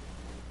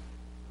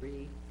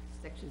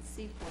 Section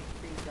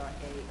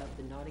C.3.A of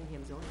the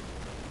Nottingham zoning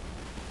code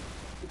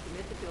to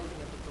permit the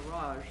building of a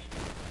garage,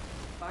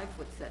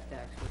 5-foot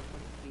setbacks where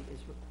 20 feet is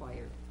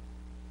required.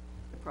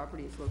 The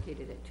property is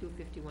located at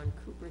 251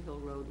 Cooper Hill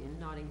Road in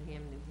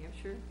Nottingham, New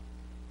Hampshire.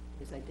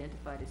 It is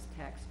identified as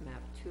tax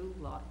map 2,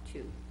 lot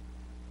 2.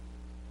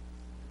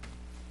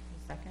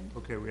 Second?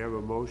 Okay, we have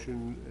a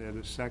motion and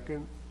a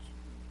second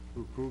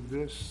to approve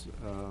this.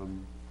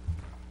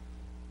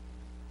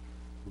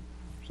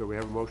 So we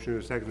have a motion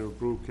and a second to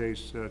approve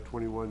case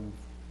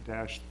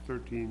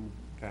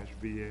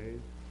 21-13-VA.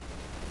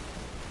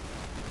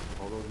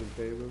 All those in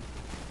favor,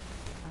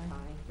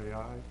 Aye. say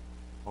aye.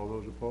 All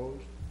those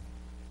opposed?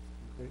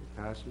 Okay,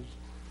 passes.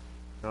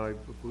 Now, I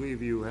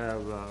believe you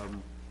have,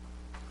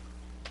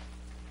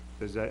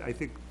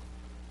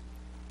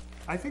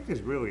 I think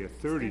there's really a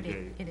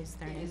 30-day. It is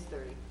 30. It is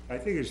 30. I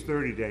think it's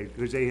 30 days,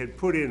 because they had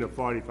put in a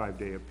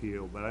 45-day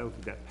appeal, but I don't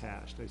think that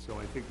passed. So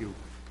I think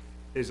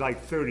it's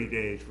like 30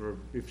 days for,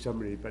 if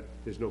somebody, but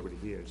there's nobody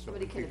here, so.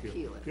 Somebody I can think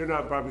appeal it. You're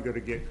not probably gonna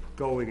get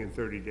going in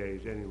 30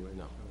 days anyway.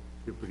 No. so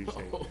You're pretty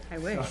safe. I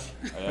wish.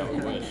 I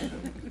wish.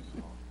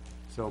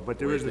 So, but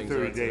there Way is a things are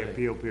 30-day today.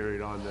 appeal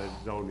period on the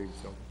zoning,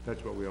 so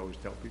that's what we always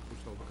tell people,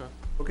 so. Okay.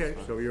 Okay,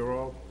 so you're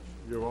all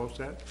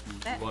set?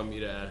 You want me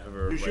to add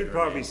her? You write should her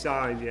probably name?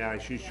 sign, yeah,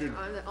 she should,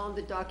 On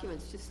the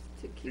documents, just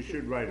to keep it. you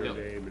should write her Yep,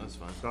 name and that's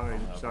fine.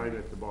 sign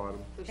at the bottom.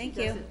 So she Thank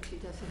you. She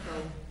doesn't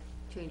go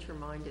change her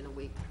mind in a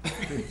week.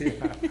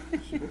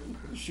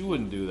 She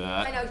wouldn't do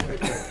that. I know she would.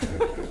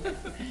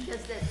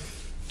 Just that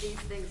these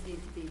things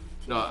need to be T's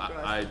No, crossed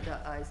I- and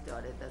I's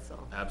dotted, that's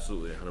all.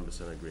 Absolutely,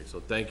 100% agree. So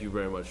thank you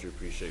very much. We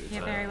appreciate your time.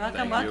 You're very welcome.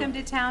 Thank you. Welcome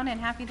to town and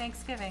happy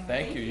Thanksgiving.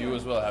 Thank you. You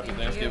as well. Happy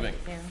Thanksgiving.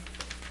 Thank you.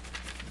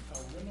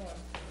 We're not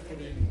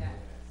putting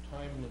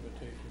time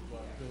limitations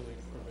on building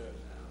permit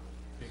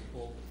being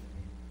pulled.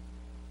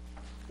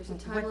 There's a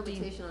time What do you-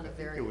 limitation on a It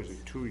variance. was a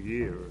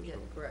 2-year or Yeah,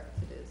 something. correct,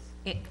 it is.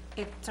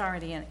 It's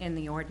already in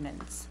the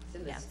ordinance. It's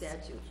in the Yes.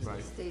 statute, it's in the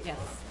Right. state Yes,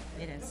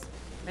 law. it is.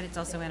 But it's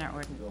also in our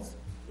ordinance,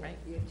 right?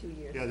 You have 2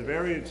 years. Yeah, the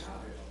variance.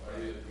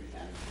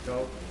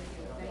 Joe?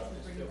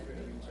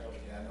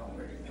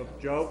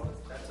 Joe?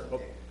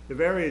 Oh, the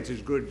variance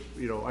is good,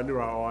 you know,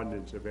 under our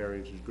ordinance, the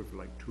variance is good for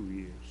like 2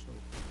 years, so.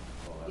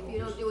 If you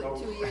don't do it in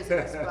 2 years, it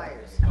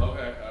expires. Okay, all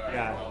right.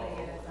 Yeah,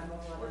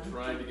 We're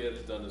trying to get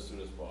it done as soon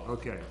as possible.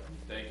 Okay,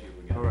 Thank you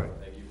again. All right.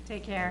 Thank you.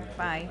 Take care,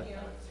 bye.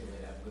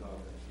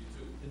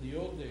 In the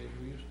old days,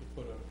 we used to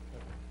put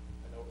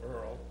I know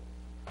Earl,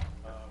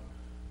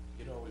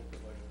 you'd always put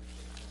like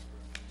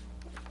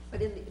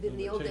But in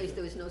the old days,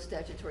 there was no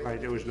statutory. right,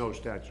 there was no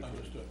limitation. statute.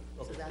 understood,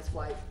 So okay, that's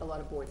why a lot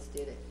of boards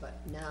did it, but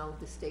now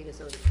the state has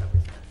already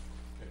covered that.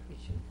 okay, We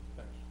should,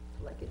 thanks.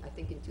 like, I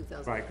think in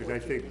 2014. Right, 'cause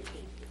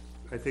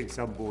I think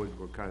some boards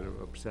were kind of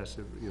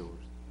obsessive,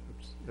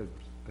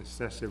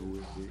 excessive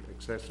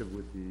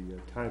with the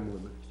time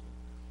limits.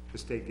 The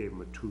state gave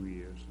them a 2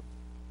 years.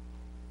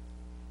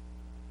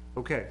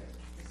 Okay.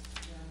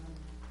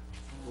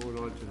 Going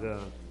on to the,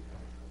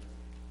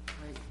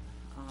 Right,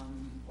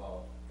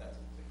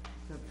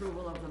 the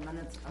approval of the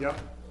minutes. yep,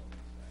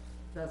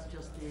 That's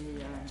just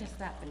the, Just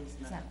that, but these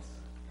it's not- minutes.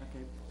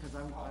 Okay, because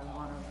I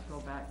wanna go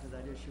back to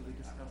that issue we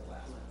discussed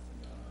last.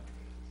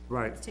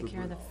 right. Let's take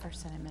care of the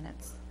first set of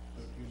minutes.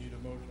 So do you need a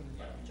motion?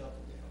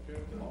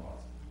 Okay.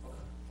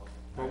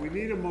 Well, we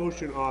need a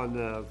motion on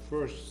the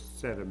first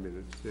set of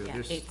minutes. Yeah,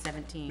 This-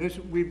 8:17. This,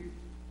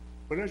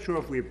 we're not sure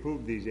if we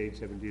approved these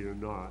 817 or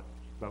not,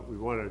 but we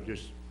wanna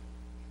just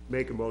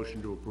make a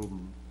motion to approve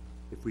them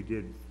if we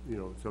did,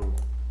 so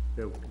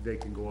they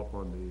can go up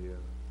on the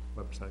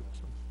website,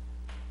 so.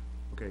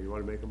 Okay, you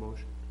wanna make a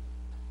motion?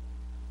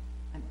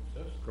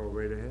 Yes, Go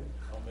right ahead.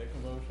 I'll make a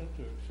motion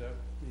to accept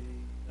the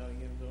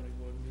Nottingham zoning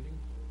board meeting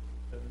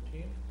for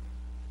 17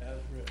 as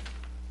written.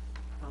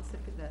 I'll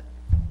second that.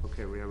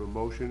 Okay, we have a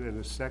motion and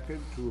a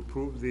second to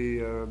approve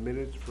the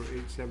minutes for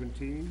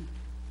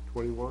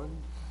 8/17/21.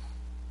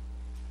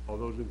 All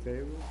those in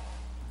favor?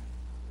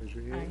 Raise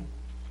your hand.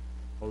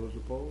 All those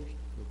opposed?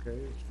 Okay,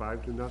 it's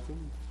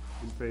 5-0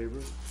 in favor.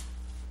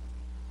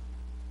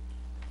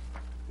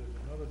 There's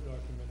another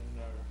document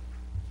in our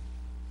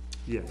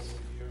Yes.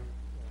 over here,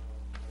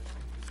 I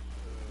think it's,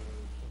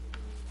 some of the,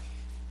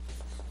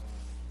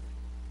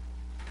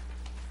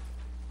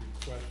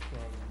 request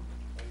from,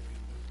 maybe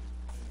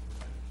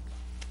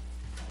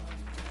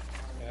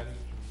adding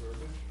some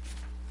verbiage.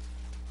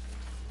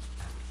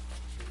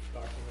 This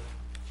document.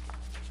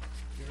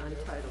 Here we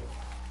go. Untitled.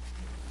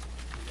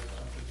 Is that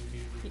something you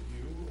need to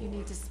review? You or-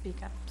 need to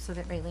speak up so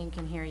that Raylene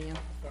can hear you.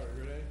 Sorry,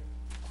 Renee,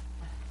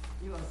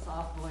 You have a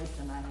soft voice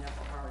and I have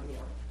a hard ear.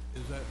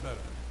 is that better?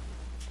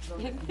 So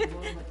if you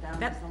move it down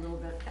That- just a little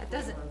bit.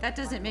 That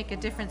doesn't make a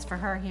difference for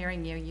her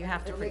hearing you, you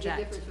have to It'll make a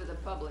project. difference for the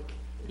public.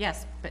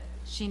 Yes, but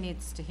she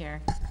needs to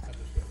hear.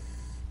 Understood.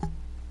 I'm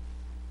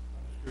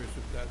just curious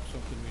if that's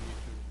something we need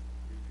to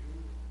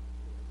review,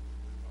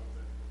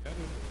 or edit,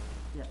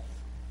 or Yes.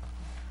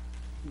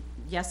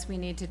 Yes, we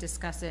need to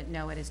discuss it,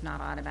 no, it is not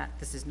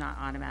this is not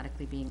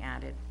automatically being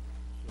added.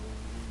 so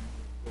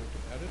we go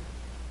to edit, or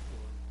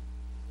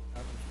what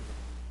happens to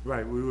it?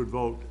 Right, we would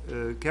vote,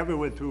 Kevin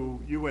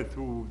you went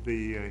through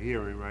the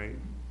hearing, right?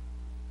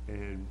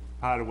 And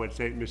part of what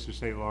Mr.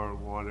 St. Laurent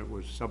wanted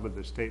was some of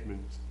the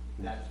statements,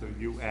 and That's so what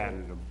you he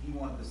added said. them. He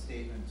wanted the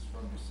statements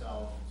from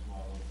yourself as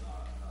well as,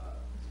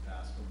 Ms.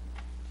 Bascom.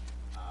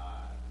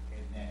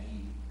 And then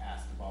he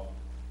asked about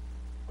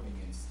putting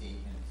in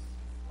statements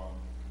from,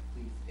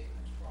 complete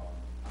statements from,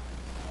 I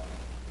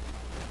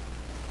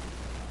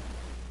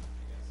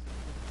guess,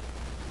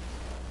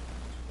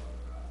 two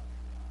other,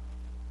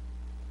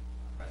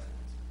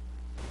 presidents.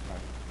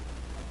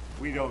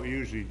 We don't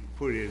usually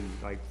put in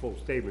like full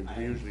statements,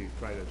 we usually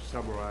try to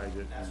summarize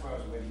it. That's where I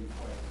was waiting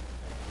for it.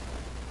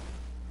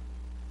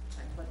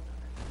 But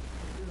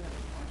I do have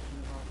a question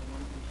about the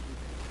one issue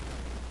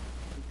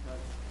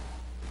because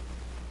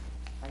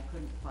I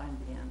couldn't find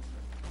the answer.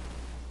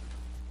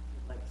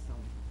 I'd like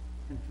some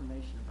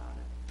information about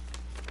it.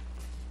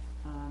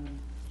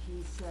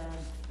 He said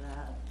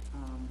that,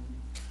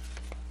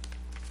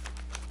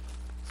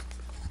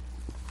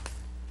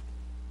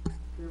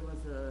 there was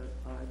a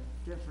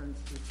difference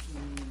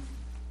between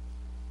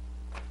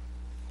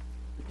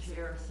the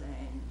chair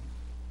saying,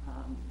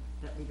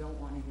 that we don't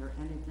wanna hear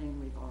anything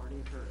we've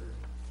already heard.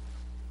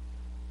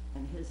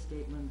 And his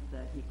statement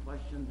that he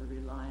questioned the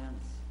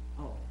reliance,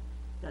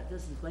 that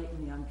this is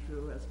blatantly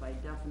untrue, as by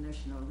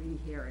definition, a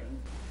rehearing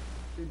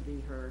should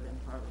be heard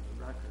and part of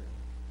the record.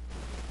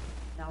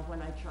 Now,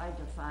 when I tried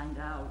to find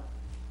out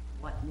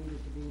what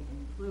needed to be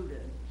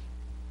included,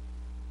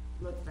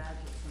 looked back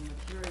at some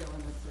material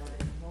and it said,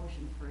 a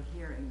motion for a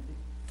hearing.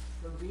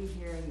 The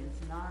rehearing is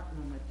not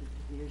limited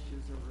to the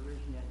issues that were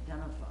originally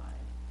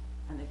identified,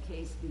 and the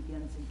case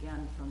begins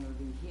again from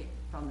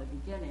the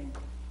beginning,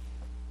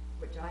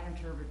 which I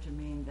interpret to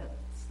mean that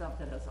stuff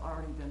that has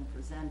already been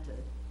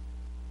presented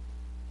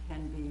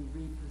can be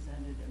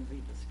re-presented and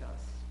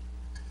rediscussed.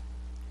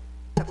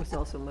 That was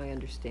also my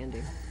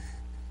understanding.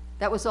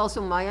 That was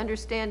also my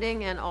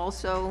understanding, and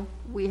also,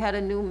 we had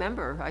a new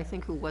member, I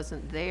think, who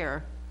wasn't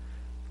there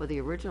for the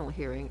original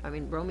hearing. I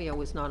mean, Romeo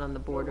was not on the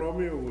board.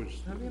 Romeo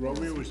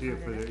was here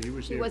for the, he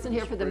was here He wasn't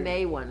here for the spring.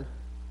 May one.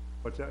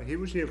 What's that? He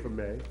was here for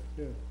May,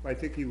 yeah. I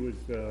think he was,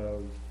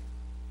 No,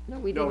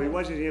 we no, didn't. he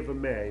wasn't here for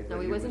May. No,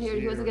 but he wasn't here,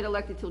 he wasn't get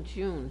elected till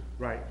June.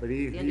 Right, but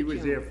the end he of was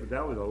June. there for,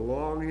 that was a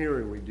long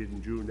hearing we did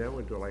in June, that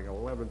went to like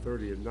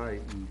 11:30 at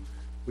night, and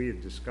we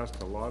had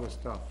discussed a lot of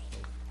stuff, so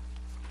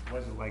it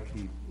wasn't like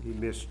he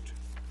missed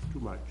too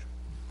much.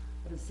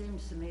 But it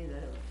seems to me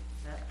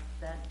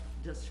that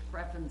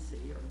discrepancy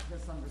or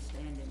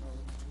misunderstanding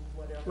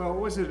or whatever. Well, it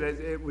wasn't,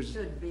 it was,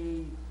 Should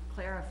be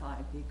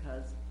clarified,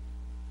 because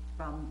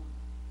from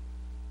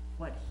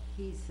what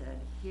he said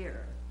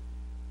here,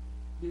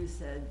 you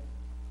said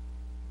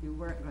you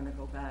weren't gonna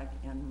go back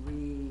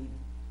and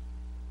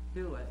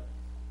redo it,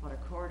 but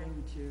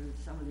according to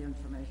some of the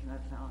information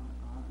I found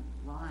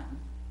online,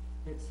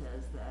 it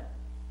says that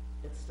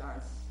it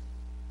starts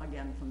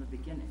again from the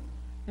beginning.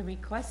 The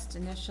request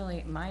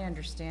initially, my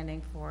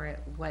understanding for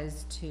it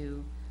was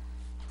to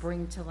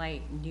bring to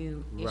light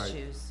new Right.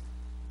 issues.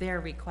 Their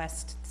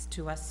request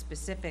to us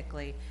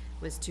specifically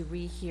was to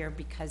rehear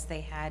because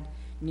they had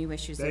new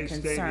issues and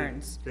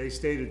concerns. They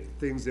stated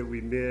things that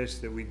we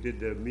missed, that we did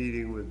the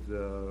meeting with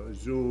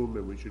Zoom,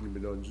 and we shouldn't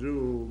have been on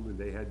Zoom, and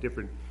they had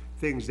different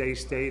things they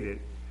stated.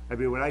 I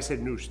mean, when I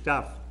said new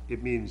stuff,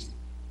 it means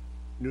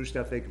new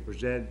stuff they could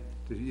present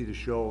to either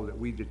show that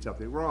we did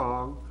something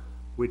wrong,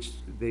 which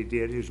they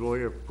did. His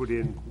lawyer put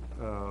in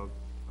a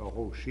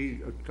whole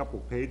sheet, a couple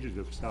pages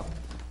of stuff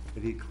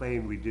that he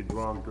claimed we did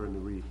wrong during the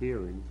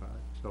rehearing part,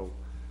 so.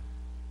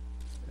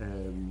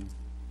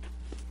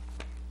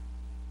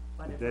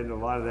 But if Then a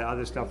lot of the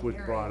other stuff was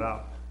brought rehearing-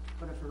 up.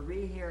 But if a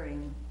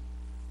rehearing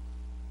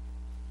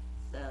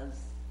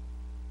says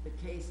the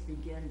case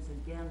begins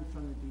again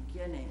from the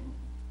beginning,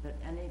 that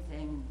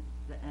anything,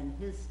 and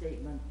his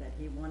statement that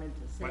he wanted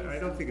to say something. I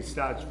don't think it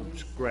starts from and he-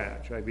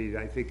 scratch. I mean,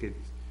 I think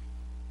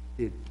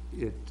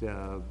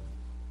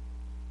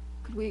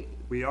Could we,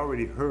 we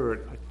already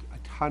heard a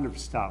ton of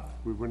stuff.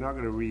 We were not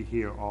gonna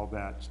rehear all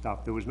that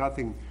stuff. There was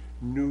nothing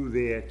new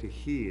there to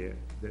hear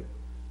that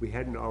we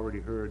hadn't already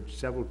heard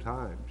several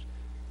times.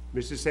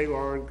 Mr. St.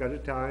 Laurent got a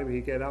time,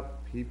 he got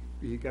up, he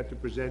got to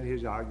present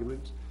his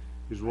arguments.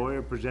 His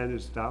lawyer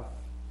presented stuff,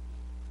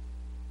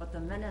 But the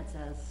minutes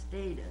as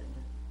stated,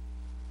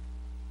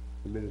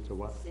 the minutes of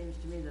what? seems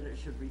to me that it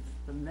should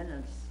the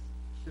minutes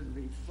should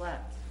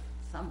reflect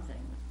something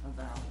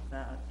about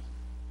that.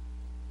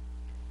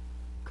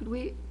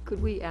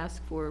 could we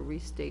ask for a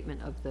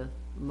restatement of the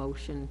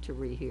motion to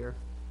rehear?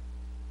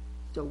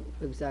 So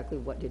exactly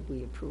what did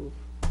we approve?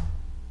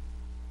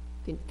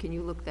 Can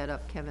you look that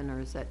up, Kevin, or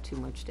is that too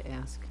much to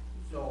ask?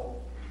 So,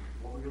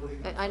 what we're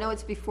looking at. I know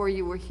it's before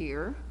you were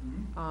here.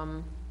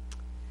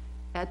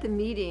 At the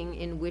meeting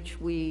in which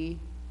we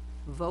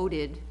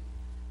voted,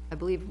 I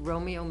believe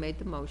Romeo made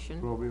the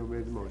motion, Romeo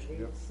made the motion,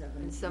 yep. 8:17.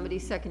 and somebody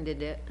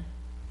seconded it,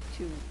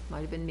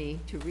 might have been me,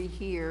 to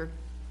rehear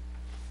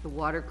the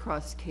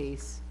Watercross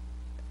case.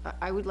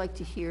 I would like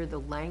to hear the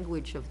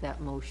language of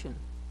that motion,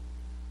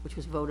 which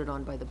was voted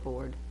on by the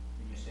board.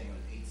 And you're saying it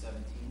was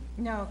 8:17?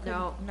 No,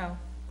 No. no.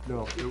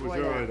 No, it was Before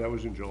early, that. that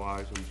was in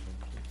July sometime.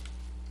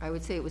 I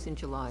would say it was in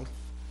July.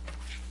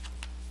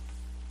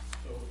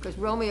 Because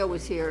Romeo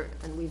was here,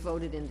 and we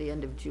voted in the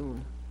end of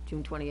June,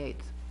 June 28th.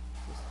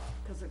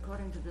 Because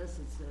according to this,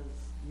 it says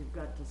you've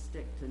got to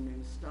stick to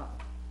new stuff.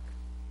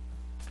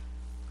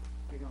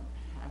 You don't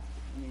have to,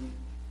 I mean,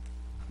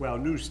 Well,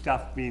 new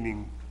stuff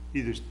meaning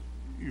either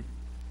you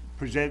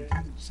present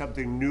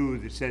something new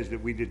that says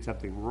that we did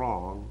something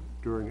wrong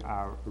during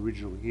our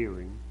original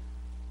hearing,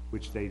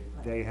 which they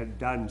had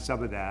done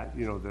some of that,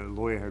 you know, the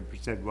lawyer had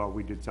said, well,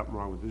 we did something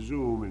wrong with the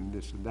Zoom and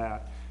this and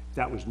that.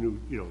 That was new,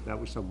 you know, that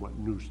was somewhat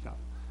new stuff.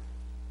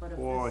 but if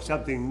Or this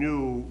something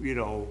new, you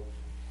know,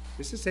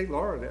 this is St.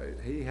 Laurent,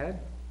 he had,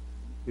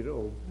 you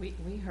know,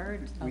 We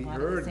heard a We lot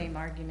of the heard- same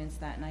arguments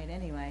that night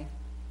anyway.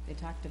 They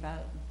talked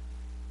about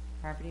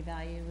property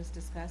value was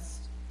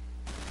discussed,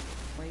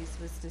 waste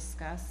was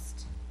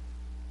discussed,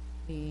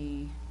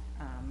 the,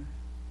 what I'm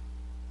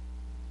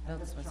else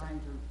just was it? trying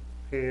to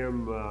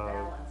Pam,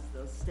 balance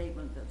the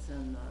statement that's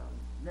in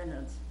the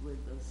minutes with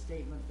the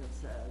statement that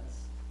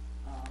says,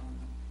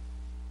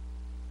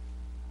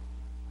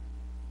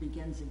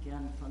 begins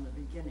again from the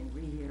beginning,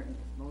 rehearing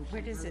his motion.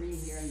 Where does for it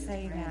rehearing is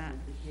say granted, that?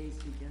 The case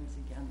begins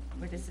again from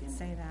the Where does beginning. it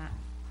say that?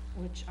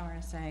 Which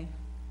RSA?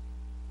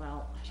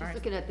 Well, She's Alright.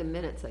 looking at the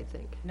minutes, I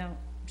think. No,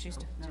 she's,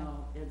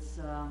 no, it's,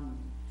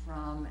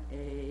 from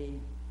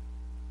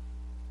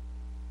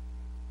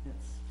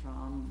it's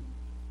from,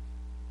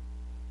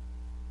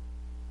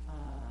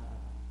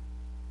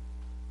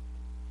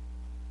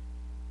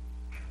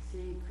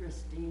 see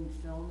Christine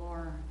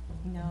Fillmore,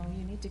 no,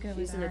 you need to go with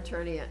She's an our.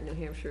 attorney at New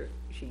Hampshire,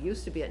 she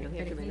used to be at New but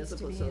Hampshire it needs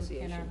to Municipal be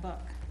in our Association. book,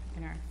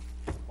 in our,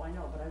 well, I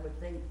know, but I would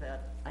think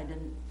that I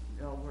didn't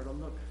know where to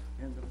look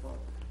in the book,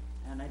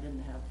 and I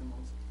didn't have the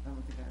most, I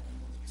don't think I have the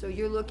most. So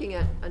you're looking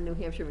at a New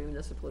Hampshire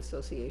Municipal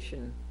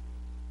Association.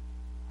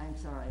 I'm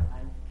sorry, I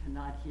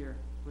cannot hear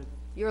with,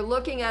 You're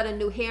looking at a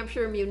New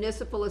Hampshire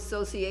Municipal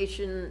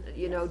Association,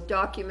 you know, Yes.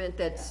 document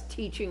that's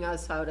teaching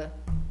us how to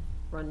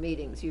run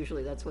meetings.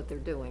 Usually that's what they're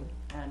doing.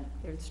 and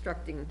They're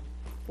instructing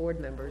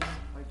board members.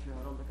 quite sure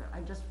how to look at,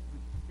 I just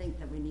think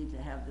that we need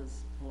to have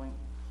this point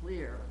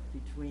clear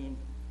between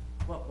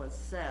what was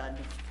said,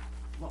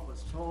 what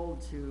was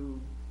told to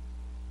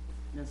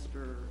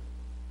Mr.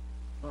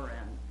 Loren,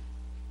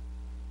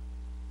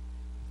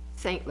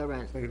 St.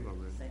 Laurent. St.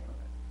 Laurent. St.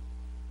 Laurent.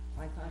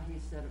 I thought he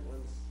said it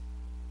was,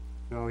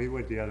 No, he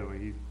went the other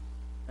way.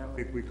 I that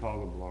think was, we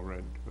call him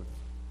Laurent, but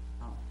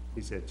oh.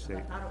 he said I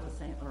St. thought it was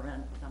St.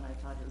 Laurent, but then I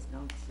thought his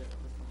notes said it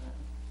was Laurent.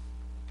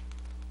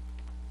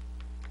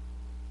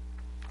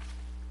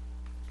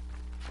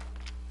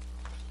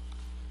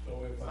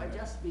 So if So I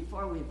just,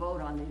 before we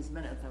vote on these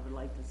minutes, I would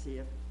like to see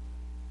if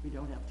we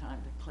don't have time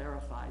to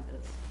clarify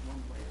this one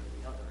way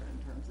or the other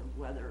in terms of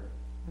whether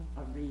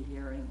a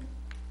rehearing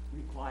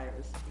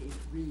requires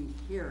a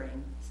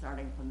rehearing,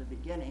 starting from the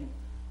beginning,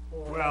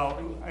 or a Well,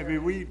 I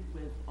mean, we- rehearing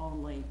with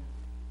only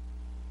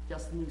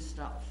just new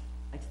stuff.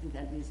 I think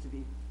that needs to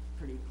be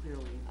pretty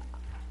clearly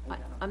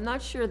identified. I'm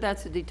not sure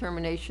that's a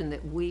determination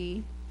that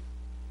we,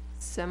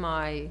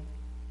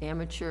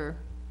 semi-amateur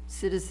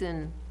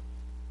citizen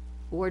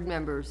board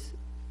members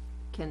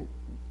can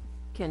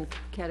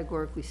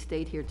categorically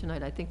state here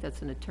tonight. I think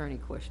that's an attorney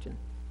question.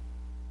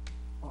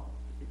 Well,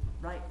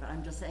 right, but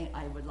I'm just saying,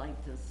 I would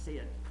like to see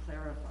it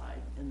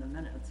clarified in the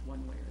minutes,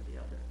 one way or the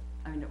other.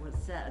 I mean, it was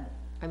said,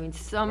 I mean,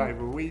 Right,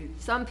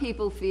 but some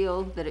people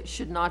feel that it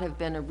should not have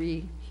been a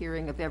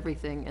rehearing of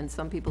everything, and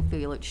some people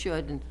feel it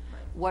should, and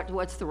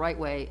what's the right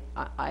way,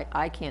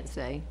 I can't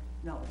say.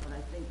 no, but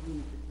I think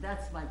we,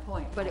 that's my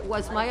point. But it I'd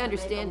was like my to make a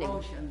understanding.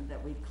 motion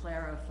that we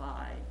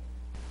clarify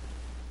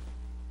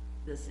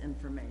this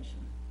information.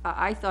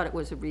 I thought it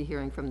was a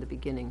rehearing from the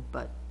beginning,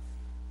 but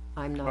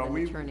I'm not Well,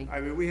 an attorney.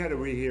 I mean, we had a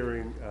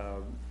rehearing,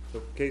 the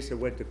case that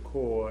went to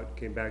court,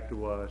 came back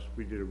to us,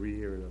 we did a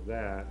rehearing of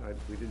that.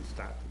 We didn't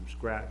start from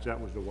scratch, that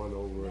was the one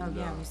over Oh, in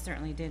yeah, we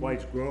certainly didn't.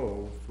 White's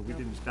Grove, so we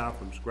didn't start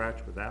from scratch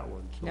with that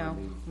one, so I No,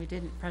 mean. we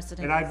didn't.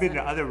 Precedent. And I've been was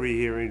to set. other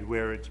rehearings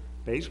where it's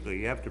basically,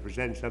 you have to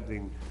present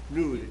something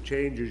new that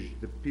changes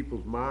the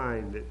people's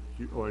mind that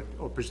you,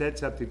 or present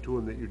something to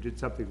them that you did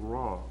something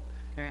wrong.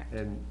 Correct.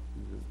 And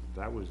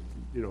that was,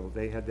 you know,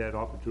 they had that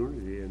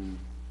opportunity and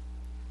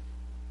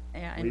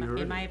Yeah, we in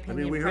heard. my I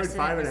opinion, mean, we heard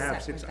precedent 5.5, was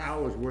set 6 with that.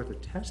 hours worth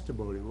of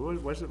testimony.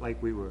 It wasn't like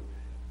we were,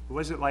 it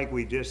wasn't like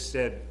we just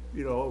said,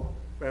 you know,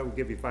 well, we'll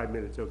give you 5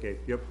 minutes, okay,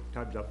 yep,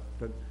 time's up.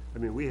 Done. I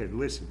mean, we had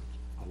listened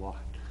a lot.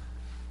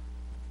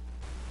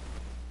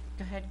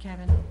 Go ahead,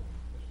 Kevin.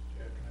 Mr.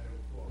 Chair, can I have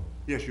a floor?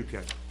 Yes, you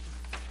can.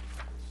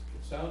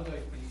 It sounds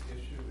like the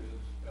issue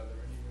is, are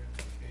there any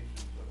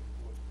ramifications of the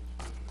board's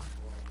decision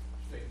or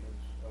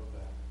statements of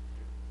that?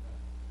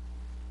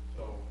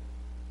 So,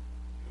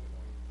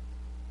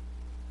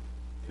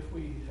 if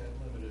we had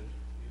limited,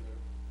 either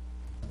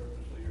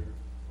purposely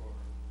or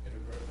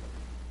inadvertently,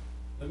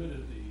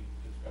 limited the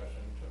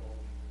discussion to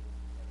only,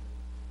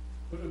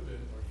 could have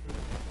been or should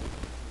have been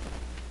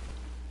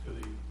to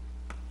the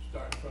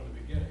start from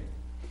the beginning,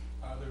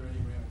 are there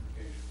any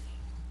ramifications?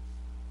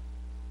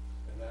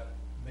 And that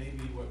may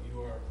be what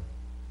you're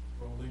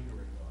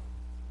lingering on.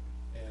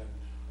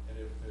 And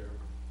if there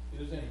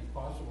is any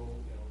possible,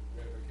 you know,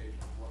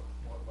 ramifications,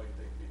 what might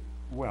they be?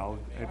 Well,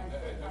 Maybe-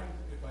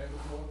 If I have a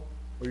floor?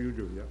 oh, you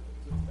do, yeah.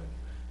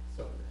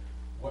 So,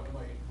 what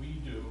might we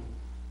do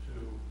to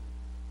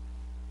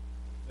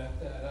vet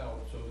that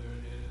out so that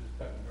it is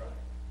cut and dry?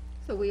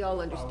 So we all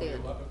Are we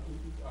understand.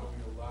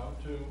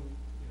 allowed to,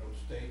 you know,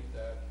 state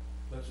that,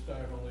 let's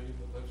start only,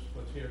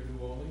 let's hear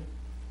new only?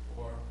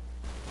 Or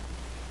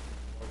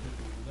did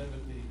we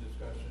limit the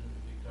discussion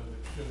because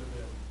it should have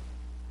been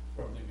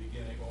from the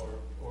beginning?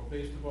 Or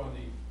based upon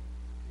the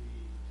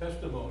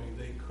testimony,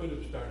 they could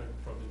have started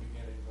from the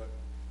beginning, but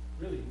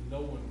really,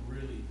 no one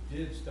really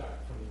did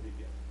start from the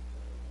beginning.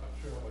 I'm not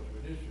sure how much of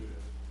an issue it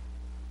is,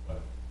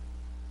 but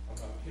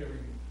I'm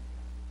hearing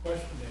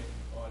questioning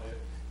on it,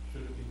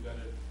 should it be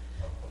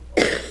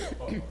vetted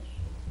above us?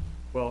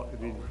 Well,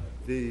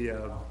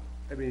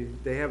 I mean,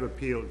 they have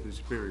appealed to the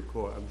Superior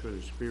Court. I'm sure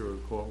the Superior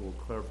Court will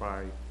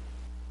clarify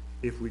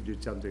if we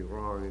did something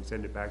wrong and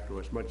send it back to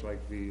us, much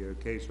like the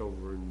case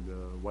over in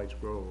White's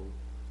Grove.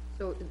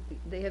 So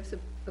they have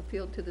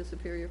appealed to the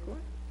Superior Court?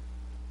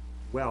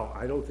 Well,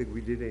 I don't think we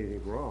did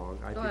anything wrong.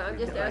 I No, think I'm we-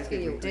 just I think asking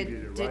we you. did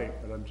it right,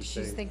 but I'm just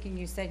She's saying. thinking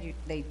you said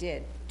they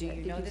did. Do you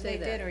Did know you that say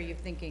they that? did, or are you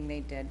thinking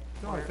they did?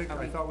 No, Or I are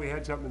we- thought we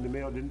had something in the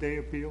mail. Didn't they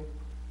appeal?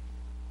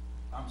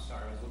 I'm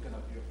sorry, I was looking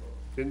up your book.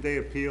 Didn't they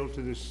appeal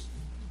to this,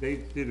 they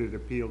did an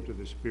appeal to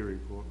the Superior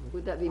Court?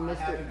 Would that be I Mr.?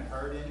 haven't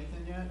heard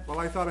anything yet. Well,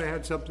 I thought I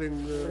had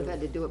something, Would have had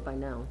to do it by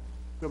now.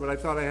 no, but I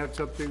thought I had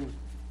something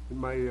in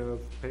my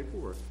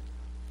paperwork.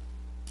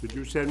 Did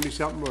you send me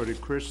something, or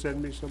did Chris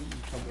send me something?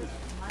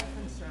 My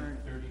concern,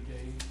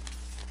 30-day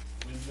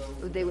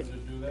window They would- to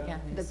do that? Yeah.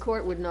 The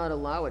court would not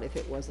allow it if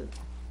it wasn't.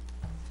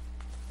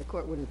 The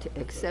court wouldn't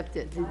accept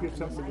it. Did you get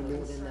something in the mail?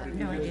 Within that.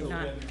 No, I did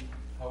not.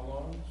 How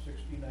long?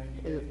 60,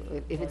 90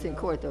 days? If it's in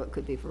court, though, it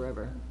could be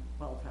forever.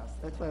 well past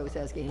the That's why I was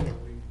asking him.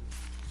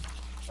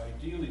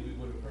 Ideally, we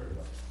would have heard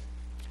about it.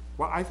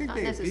 Well, I think Not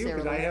they appealed, because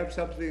I necessarily. have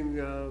something,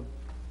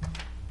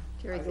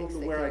 Jerry I thinks don't know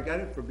they where I did. got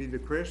it from, either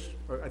Chris,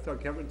 or I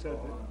thought Kevin said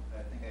Hold it. on,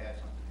 I think I have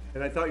something here.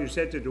 And I thought you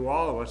sent it to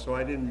all of us, so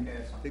I didn't I think I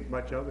have something. think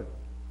much of it.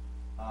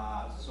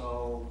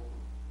 So,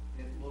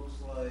 it looks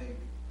like,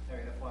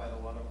 Terry, FYI, the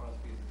water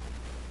prosecutor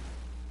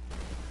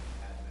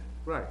has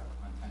been Right,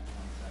 on 10/22.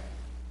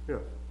 yeah,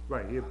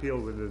 Right, he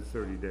appealed within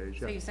 30 days,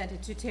 So yeah. you sent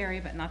it to Terry,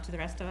 but not to the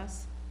rest of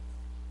us?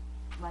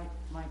 My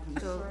So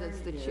concern that's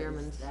the is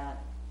chairman's-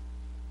 that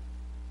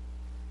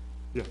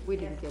Yeah, We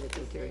didn't get it the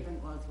to Terry.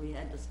 statement was we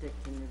had to stick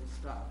to new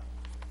stuff.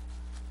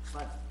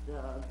 But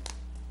the,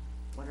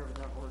 whatever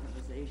the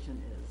organization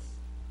is,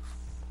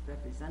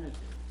 representative,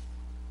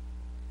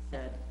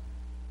 said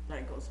that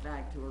it goes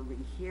back to a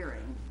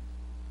rehearing.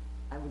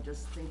 I would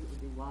just think it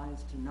would be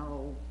wise to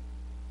know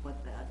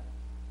what that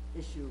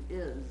issue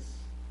is,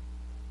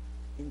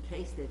 in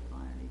case they've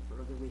gone any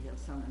further, we have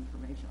some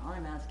information. All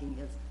I'm asking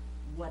is,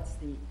 what's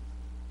the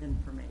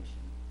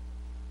information?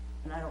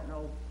 And I don't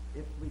know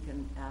if we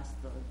can ask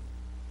the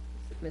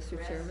Mr.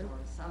 press Chairman, or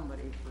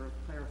somebody for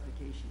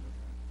clarification of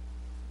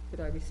could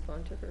I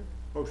respond to her?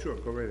 oh, sure,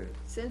 go right ahead.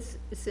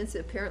 Since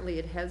apparently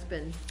it has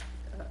been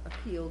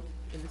appealed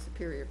in the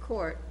Superior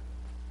Court,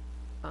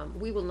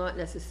 we will not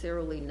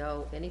necessarily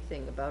know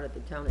anything about it. The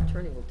town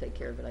attorney will take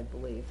care of it, I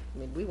believe. I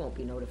mean, we won't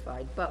be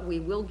notified, but we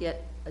will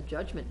get a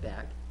judgment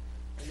back,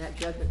 and that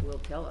judgment will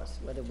tell us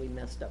whether we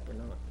messed up or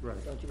not.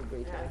 Right. Don't you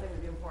agree, that. Yeah, I Terry? think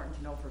it'd be important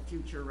to know for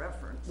future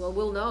reference. Well,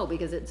 we'll know,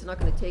 because it's not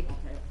gonna take,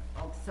 Okay,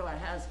 oh, so it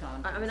has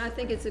gone. to I mean, the I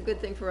think Supreme it's a good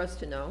thing for us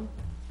to know,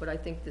 but I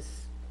think the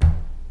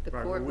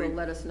Right, court well, will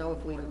let us know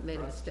if we Court made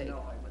a for us to mistake.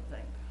 know, I would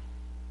think.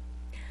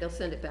 They'll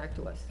send it back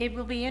to us. It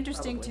will be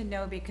interesting to Probably.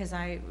 know, because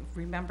I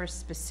remember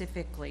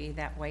specifically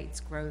that White's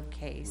Grove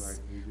case, Right,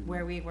 we didn't-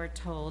 where we were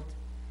told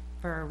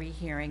for a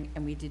rehearing,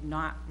 and we did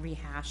not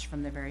rehash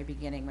from the very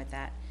beginning with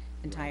that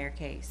entire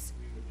case.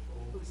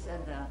 Who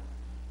said that?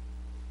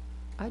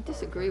 I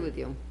disagree with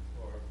you.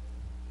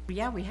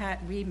 Yeah,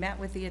 we met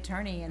with the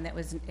attorney, and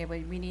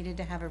we needed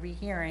to have a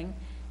rehearing,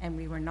 and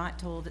we were not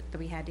told that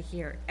we had to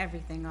hear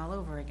everything all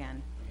over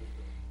again.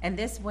 And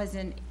this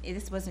wasn't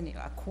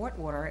a court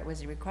order, it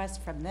was a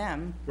request from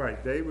them,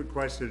 Right, they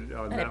requested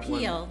on an that one.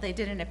 appeal. They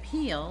did an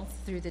appeal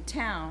through the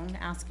town,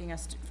 asking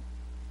us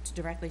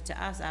directly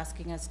to us,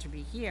 asking us to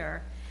rehear,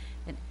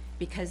 and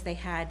because they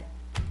had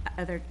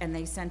and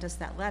they sent us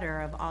that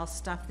letter of all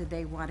stuff that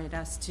they wanted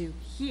us to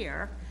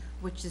hear,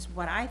 which is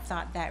what I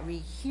thought that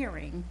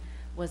rehearing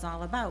was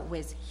all about,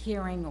 was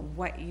hearing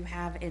what you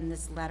have in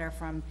this letter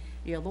from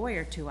your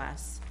lawyer to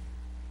us.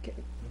 Okay.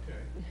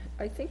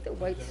 I think the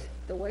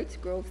White's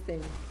Grove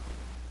thing,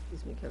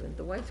 excuse me, Kevin,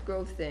 the White's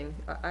Grove thing,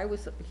 I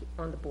was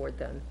on the board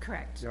then.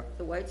 Correct. Yeah.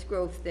 The White's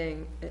Grove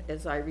thing,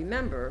 as I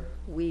remember,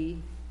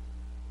 we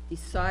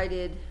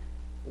decided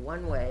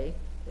one way,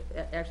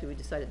 actually, we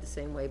decided the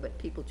same way, but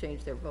people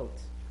changed their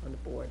votes on the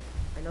board.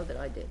 I know that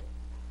I did.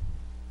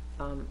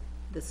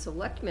 The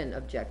selectmen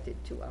objected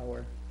to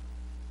our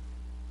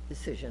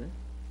decision,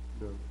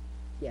 No.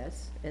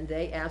 yes, and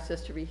they asked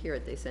us to rehear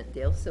it. They sent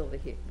Dale Silva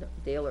here,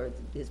 Dale or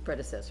his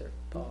predecessor,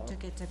 Paul.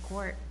 Took it to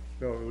court.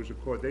 No, it was a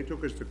court, they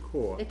took us to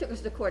court. They took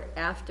us to court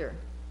after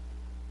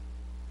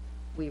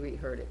we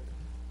reheard it.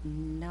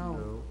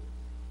 No.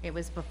 It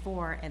was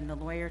before, and the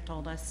lawyer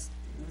told us,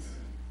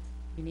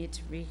 you need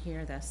to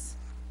rehear this.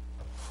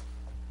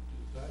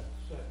 Does that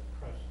set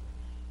precedence?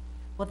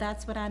 Well,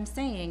 that's what I'm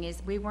saying,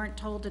 is we weren't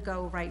told to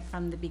go right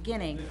from the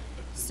beginning,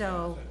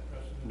 so, Set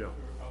precedent No.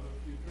 for other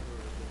future,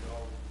 or is it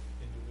all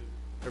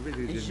individual?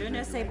 Everything's je ne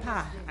individual. sais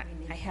pas,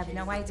 I have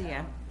no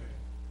idea.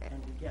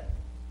 And to get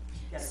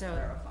it So-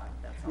 clarified,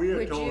 that's all. We are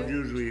Would told you-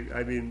 usually,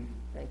 I mean,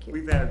 Thank you.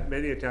 we've had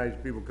many a times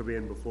people come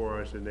in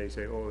before us and they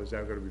say, oh, is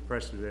that gonna be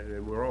precedent?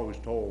 And we're always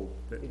told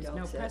that We each don't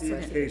no set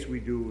precedent. case we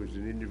do is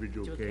an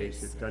individual Individual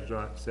case, case. it does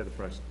not set a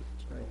precedent.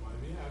 Right. Don't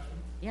mind me asking.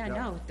 Yeah, no,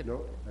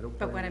 No, I don't.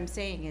 but what blame I'm you.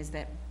 saying is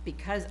that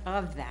because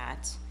of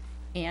that,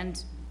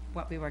 and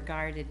what we were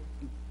guided,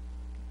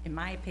 in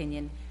my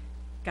opinion,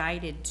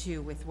 guided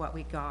to with what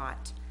we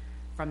got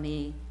from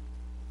the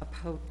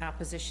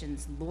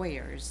opposition's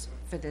lawyers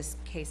for this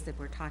case that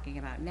we're talking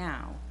about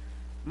now,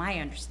 my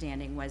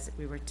understanding was that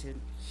we were to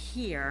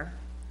hear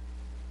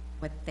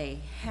what they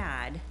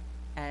had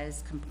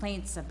as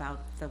complaints about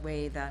the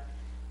way the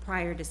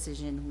prior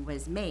decision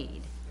was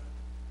made.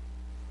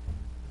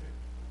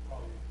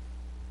 Probably,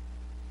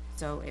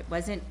 So it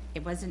wasn't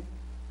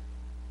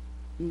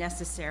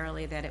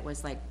necessarily that it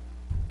was like,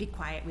 be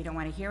quiet, we don't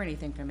wanna hear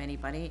anything from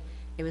anybody.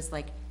 It was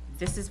like,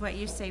 this is what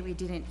you say we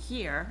didn't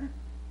hear,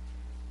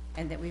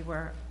 and that we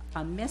were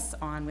amiss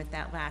on with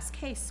that last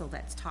case, so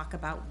let's talk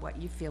about what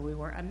you feel we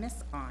were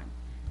amiss on.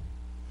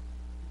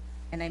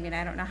 And I mean,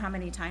 I don't know how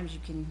many times you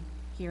can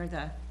hear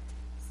the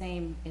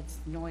same, it's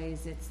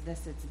noise, it's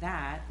this, it's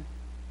that.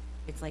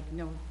 It's like,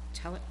 no,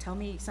 tell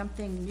me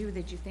something new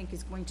that you think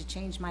is going to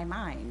change my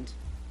mind.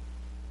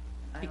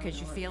 I don't Because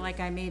you know if feel it's-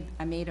 like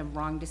I made a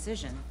wrong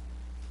decision.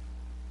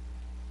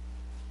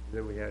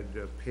 Then we had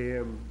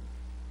Pam,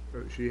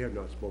 she had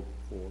not spoke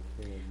before,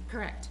 Pam,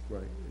 Correct.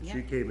 right, and Yeah.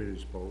 she came in and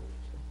spoke.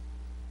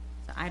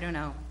 So I don't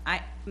know.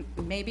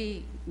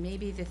 Maybe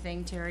the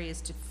thing, Terry, is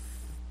to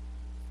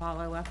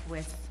follow up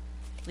with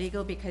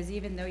legal, because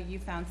even though you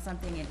found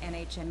something in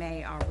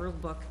NHMA, our rule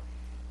book,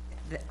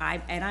 that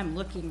I'm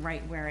looking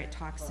right where it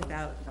talks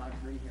about About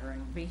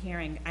rehearing.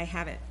 rehearing, I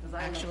have it 'Cause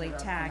I looked actually it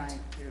up tagged.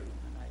 tonight, too,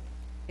 and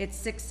It's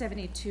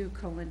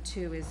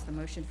 672:2 is the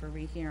motion for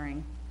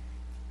rehearing.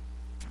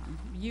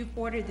 You've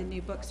ordered the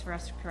new books for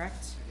us,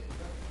 correct?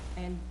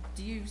 And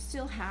do you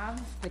still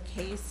have the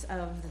case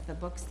of the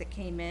books that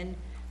came in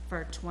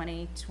for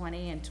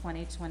 2020 and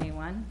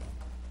 2021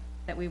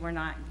 that we were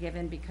not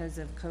given because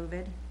of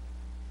COVID?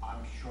 I'm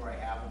sure I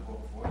have a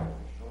book for you,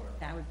 for sure.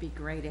 That would be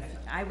great if,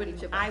 I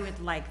Each of I us. would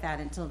like that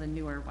until the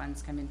newer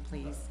ones come in,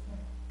 please.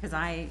 Because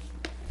I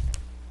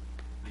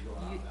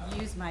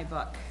use my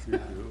book.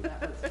 That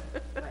was,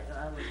 right,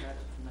 I looked at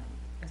it tonight.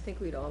 I think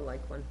we'd all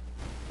like one.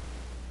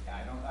 Yeah,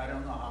 I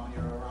don't know how many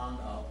are around,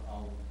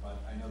 but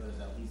I know there's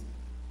at least,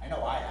 I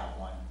know I have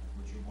one,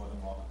 which you're more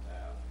than welcome to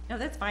have. No,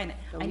 that's fine.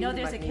 So I know you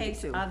there's a might need it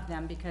case too. of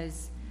them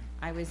because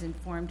I was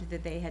informed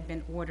that they had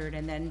been ordered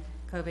and then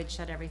COVID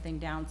shut everything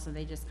down, so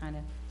they just kind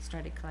of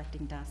started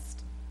collecting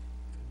dust.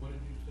 What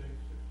did you say,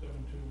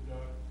 672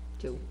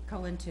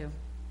 dot? 2. 2.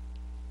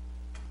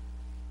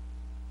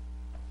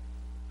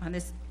 On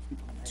this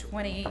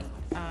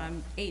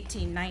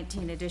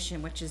 2018-19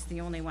 edition, which is the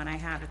only one I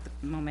have at the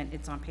moment,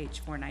 it's on page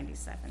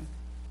 497.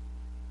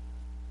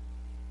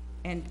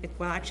 And it,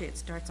 well, actually, it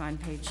starts on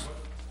page,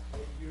 What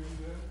year you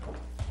have?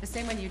 the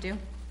same one you do, On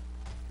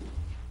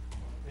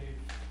page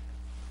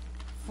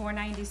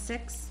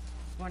 496,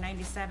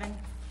 497,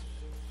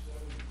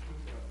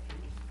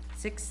 672.2.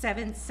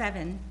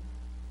 677.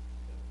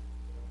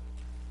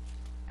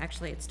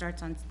 Actually, it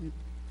starts on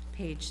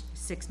page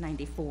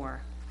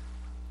 694,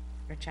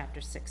 or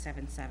chapter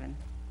 677.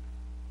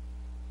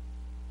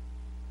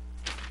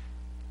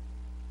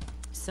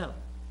 So,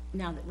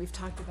 now that we've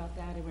talked about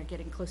that and we're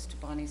getting close to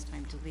Bonnie's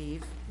time to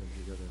leave,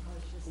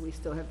 We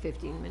still have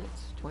 15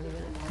 minutes, 20 The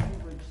minutes.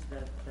 language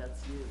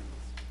that's used,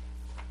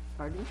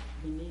 Pardon?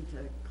 we need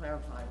to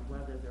clarify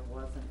whether there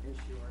was an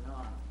issue or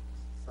not,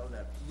 so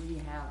that we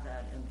have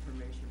that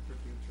information for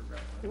future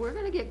reference. We're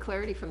gonna get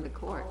clarity from the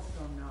court,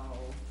 Also know,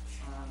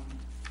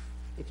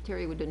 if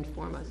Terry would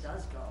inform if us. it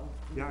does go.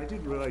 Yeah, I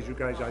didn't realize you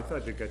guys, I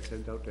thought it got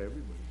sent out to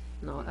everybody.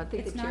 No, I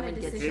think It's the not a chairman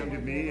gets decision. Came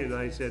some. to me and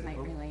I said, Might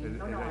oh, relate. and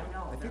No, and no, I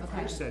know. I think That's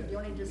Chris fine. sent The it.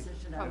 only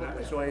decision I And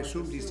would. so I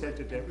assumed he sent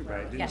it to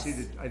everybody. I didn't see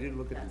Yes. I didn't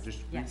look at the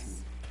distribution.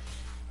 yes.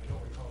 I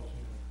don't recall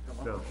seeing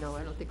it. No, No,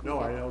 I don't think we no,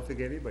 I did. don't think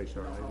anybody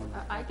saw it. I didn't.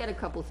 I get a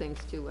couple things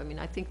too. I mean,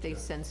 I think they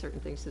send certain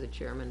things to the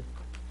chairman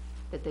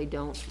that they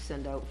don't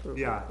send out for.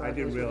 Yeah, I God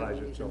didn't knows whatever realize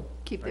it, so. reason.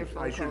 Keep their I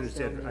phone should have calls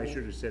said, down. I maybe.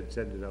 should have said,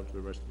 send it out to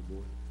the rest of the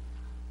board.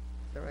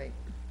 All right.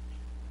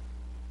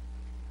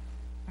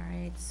 All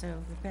right, so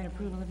we've got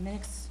approval of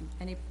minutes.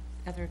 Any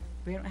other,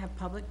 we don't have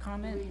public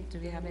comment? Do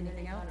we have anything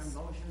Any kind else? of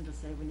motion to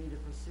say we need to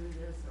pursue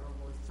this, or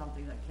was it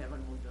something that Kevin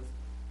will just,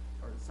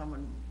 or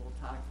someone will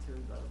talk to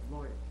the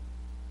lawyer?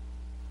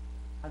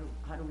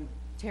 How do we,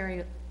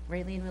 Terry,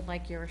 Raylene would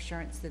like your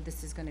assurance that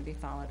this is gonna be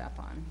followed up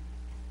on.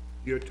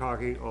 You're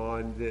talking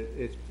on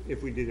the,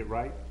 if we did it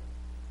right?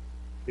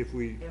 If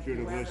we If should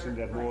have whether- listened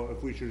at more,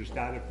 if we should have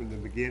started from the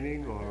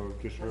beginning or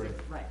just because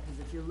heard? right, because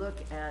if you look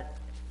at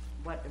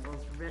what was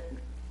written,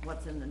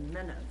 what's in the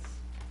minutes,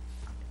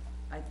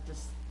 I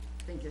just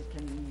think it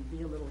can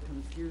be a little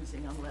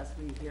confusing unless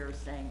we hear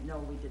saying, no,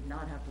 we did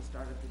not have to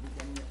start at the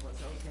beginning, it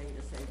was okay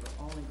to say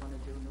we're only gonna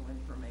do new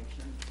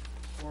information,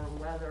 or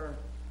whether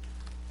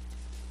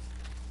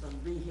the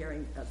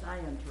rehearing, as I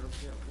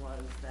interpret it,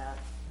 was that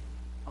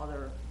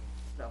other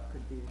stuff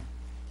could be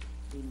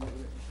new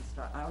to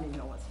start. I don't even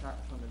know what start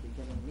from the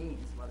beginning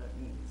means, whether it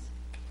means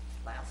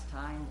last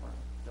time or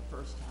the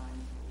first time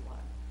or what.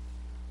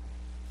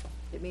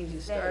 It means you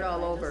Vague, start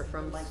all I over just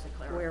from would like to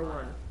square clarify.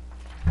 one.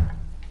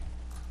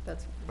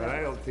 That's. But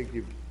I don't think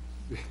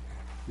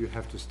you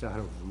have to start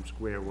over from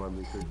square one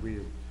because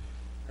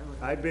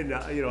I've been,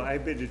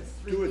 I've been to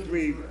two or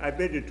three, I've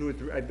been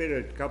to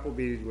a couple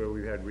meetings where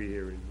we've had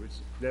rehearings, which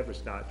never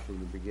starts from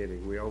the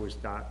beginning. We always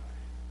start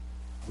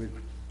with,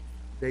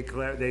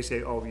 they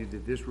say, oh, you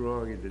did this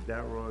wrong, you did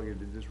that wrong, you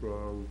did this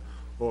wrong,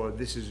 or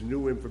this is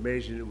new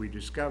information that we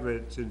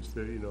discovered since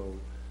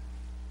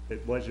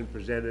it wasn't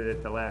presented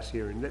at the last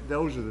hearing.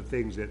 Those are the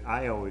things that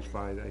I always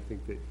find, I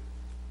think that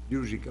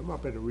usually come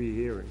up at a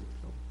rehearing,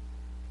 so.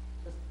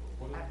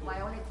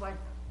 My only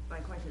my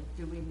question is,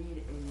 do we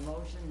need a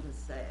motion to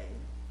say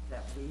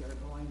that we are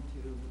going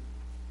to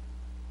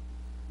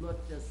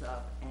look this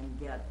up and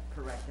get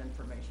correct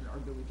information, or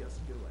do we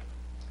just do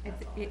it?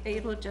 That's all.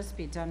 It'll just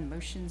be done,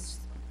 motions,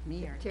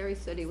 me or. Terry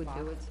said he would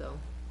do it, so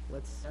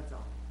let's That's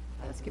all.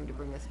 ask him to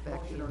bring us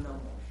back. Motion or no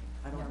motion,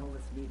 I don't know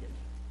what's needed,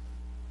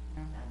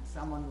 No. and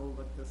someone will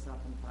look this up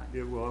and find it.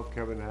 Yeah, well, have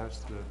Kevin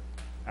ask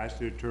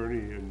the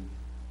attorney and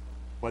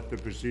what the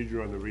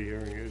procedure on the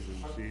rehearing is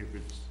and see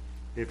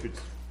if it's,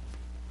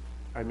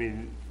 I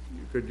mean,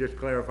 you could just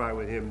clarify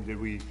with him, did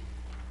we,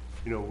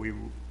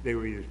 they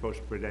were either supposed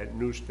to present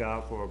new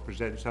stuff or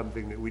present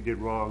something that we did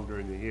wrong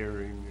during the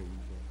hearing, and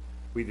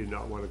we did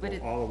not want to But go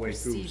it all the way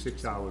through proceeds-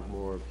 6 hours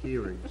more of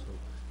hearing, so.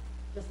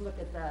 Just look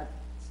at that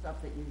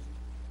stuff that you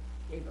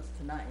gave us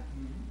tonight,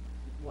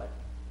 what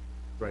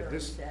Right, Terry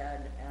this,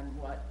 said and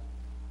what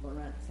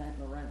St.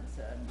 Laurent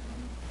said,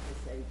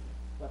 to say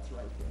what's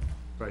right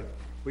here. right,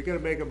 we gotta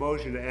make a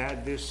motion to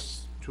add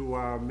this to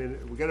our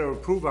minute, we gotta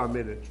approve our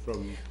minutes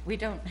from, We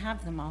don't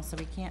have them all, so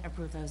we can't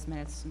approve those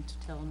minutes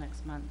until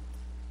next month.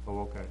 Oh,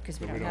 okay. 'Cause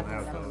we So don't have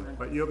the those. numbers.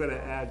 But you're gonna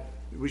add,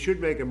 we should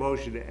make a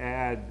motion to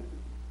add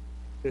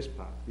this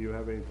part. Do you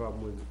have any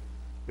problem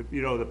with,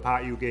 you know, the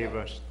part you gave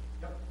us?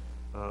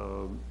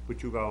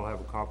 Which you all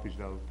have copies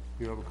of.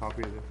 You have a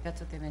copy of it? That's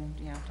what they've been,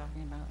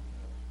 talking about.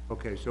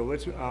 Okay, so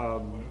let's, What are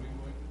we going to do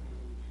with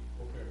the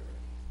full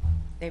paragraph?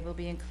 They will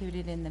be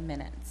included in the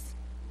minutes.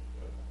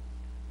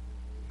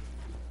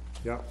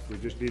 yeah, we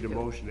just need a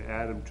motion to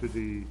add them to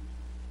the,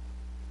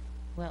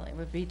 Well, it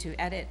would be to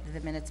edit the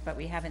minutes, but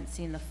we haven't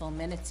seen the full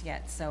minutes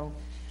yet, so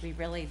we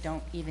really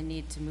don't even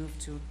need to move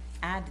to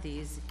add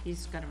these.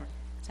 He's gonna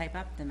type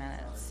up the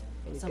minutes.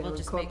 And he's So gonna we'll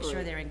just make sure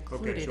incorporate. they're okay,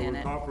 included so in it.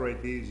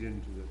 incorporate these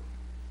into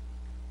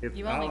the, if,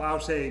 You only- I'll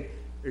say,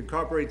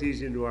 incorporate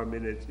these into our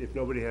minutes if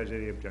nobody has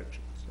any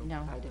objections. So,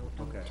 No, I don't.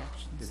 no Okay.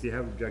 objections. If you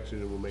have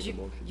objections, then we'll make a You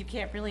motion.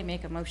 can't really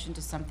make a motion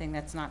to something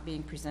that's not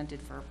being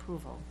presented for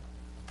approval.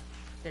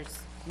 There's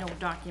no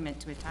document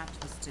to attach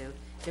this to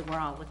that we're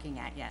all looking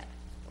at yet.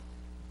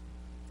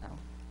 So,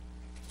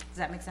 does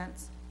that make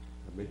sense?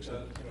 That makes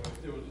Because, sense. you know,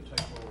 if there was a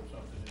typo or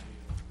something in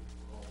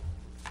here, all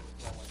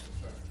my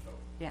concern, so,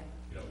 Yeah.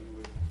 you know, you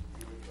would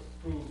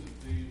approve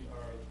that these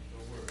are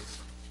the words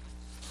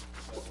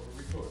that were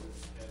recorded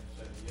and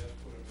say, yes,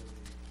 put it in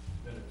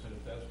the minutes, and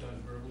if that's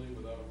done verbally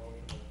without a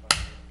motion, that's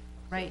fine.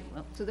 Right,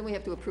 well, So then we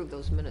have to approve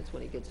those minutes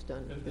when he gets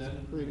done, And because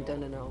then we've we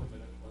done all it all. approve the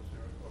minutes once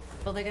they're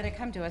incorporated. well, they're gonna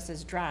come to us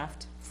as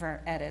draft for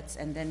edits,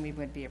 and then we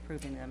would be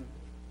approving them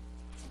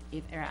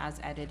either as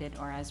edited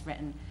or as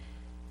written.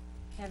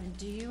 Kevin,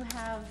 do you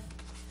have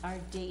our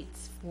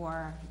dates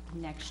for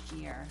next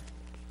year?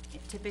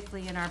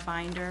 Typically in our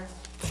binder,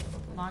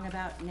 long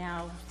about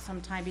now,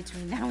 sometime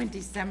between now and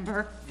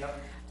December. Yep.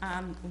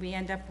 We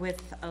end up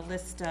with a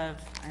list of,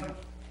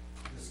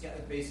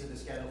 Basically the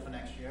schedule for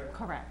next year.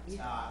 correct.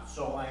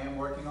 So I am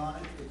working on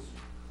it.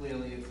 It's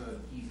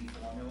an easy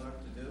formula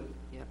to do.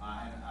 Yep.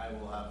 And I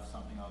will have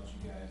something else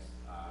you guys,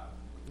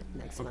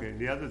 Next Okay, month.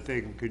 the other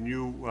thing, can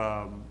you,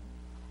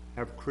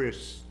 have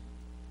Chris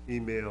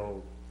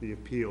email the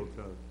appeal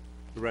to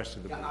the rest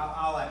of the yeah, board?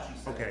 I'll actually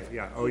send it. Okay,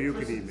 yeah, oh, you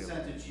can Chris email.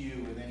 sent it to you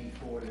and then he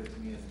forwarded it to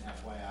me as an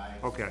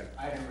FYI. Okay.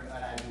 I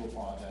do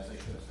apologize. I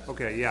should have said it.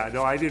 Okay, yeah,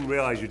 no, I didn't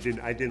realize you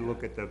didn't, I didn't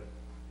look at the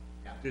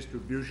Yeah.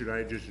 distribution,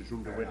 I just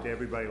assumed it went to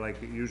everybody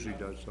like it usually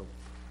does, so.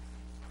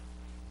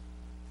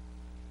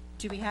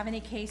 Do we have any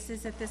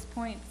cases at this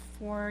point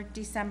for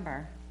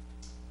December?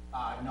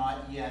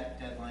 Not yet.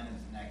 Deadline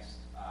is next,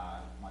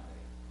 Monday.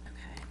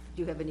 Okay.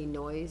 Do you have any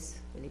noise?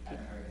 Any people?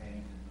 Haven't heard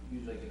anything.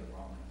 Usually I get a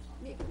problem or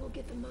something. Maybe we'll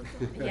get the month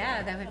off.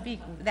 Yeah, that would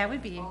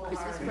be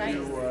Christmas Can right.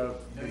 you, No,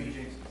 you jinxed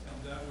it.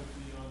 And that would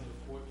be on the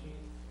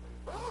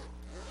 14th?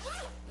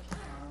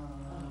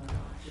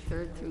 The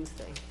third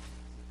Tuesday.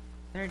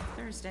 Third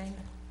Thursday,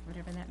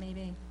 whatever that may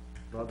be.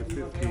 well, the Are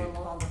you 15th,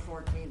 available on the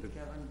 14th,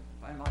 Kevin,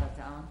 if I'm out of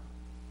town?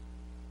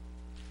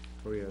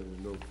 oh yeah, there's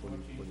no 14th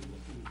twenty. is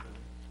Tuesday.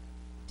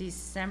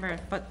 December,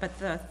 but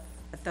the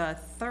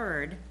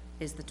third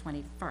is the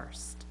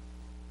 21st.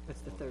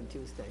 That's the third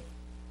Tuesday.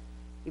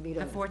 You meet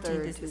The on the 14th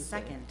third is the Tuesday.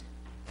 second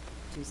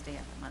Tuesday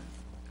of the month.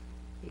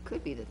 It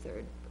could be the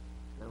third.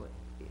 No,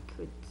 it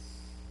could.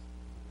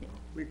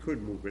 We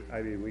could move it,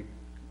 I mean,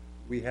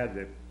 we had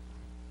the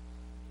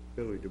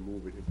ability to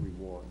move it if we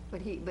want.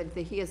 But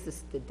he has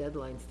the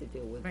deadlines to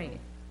deal with. though. Right. You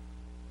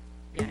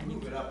Yeah, can and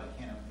move it up.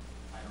 I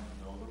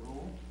don't know the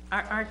rule.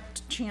 our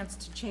chance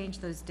to change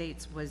those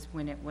dates was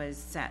when it was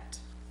set.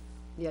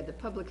 Yeah, the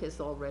public has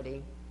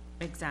already,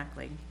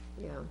 Exactly.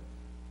 yeah.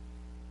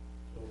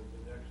 So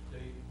the next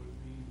date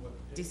would be what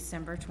date?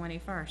 December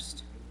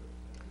 21st.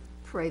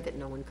 Pray that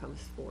no one comes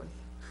forth.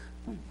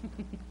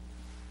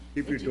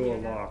 Keep your Did you door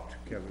hear that? locked,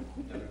 Kevin.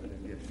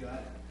 You got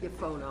it? Your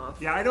phone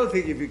off. Yeah, I don't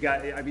think if you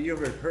got, I mean, you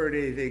ever heard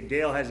anything,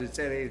 Dale hasn't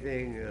said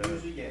anything,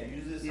 Usually, yeah,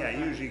 usually. yeah,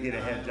 sometimes usually get a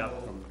you heads up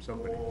know, from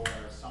somebody. Or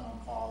someone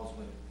calls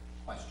with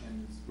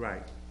questions.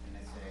 right. And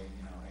they say,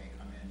 hey,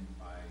 come in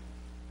by,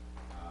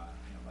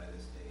 by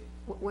this date.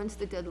 When's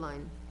the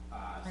deadline?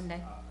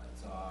 Monday.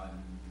 It's on,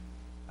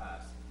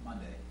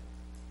 Monday.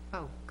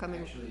 Oh,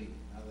 coming Actually,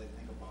 now that I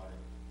think about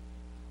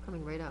it,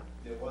 coming right up.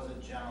 there was a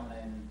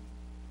gentleman,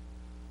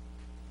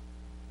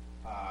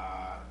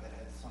 that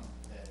had some,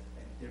 that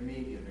there may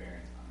be a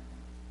variance coming in.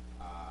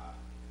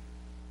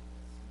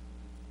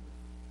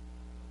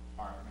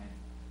 Apartment,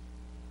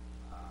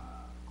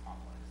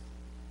 complex,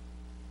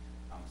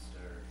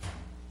 dumpster.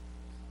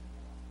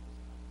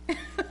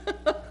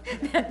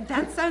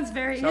 That sounds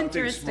very Something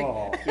interesting.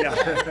 small,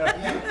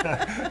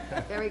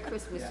 yeah. Very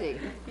Christmassy.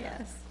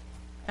 Yes.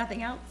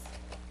 Nothing else?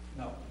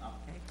 No, no.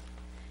 Okay.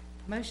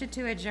 Motion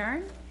to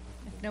adjourn,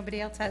 if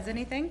nobody else has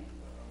anything?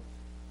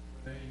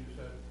 Renee, you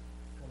said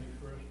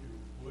 21st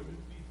you would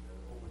be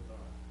or would not?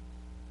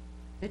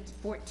 The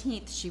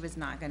 14th, she was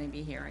not gonna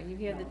be here. Are you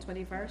here the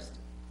 21st?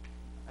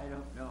 I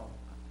don't know.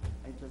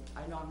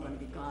 I know I'm gonna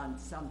be gone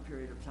some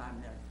period of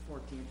time there,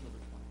 14th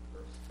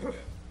to the 21st.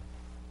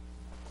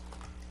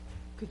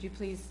 Could you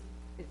please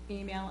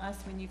email us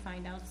when you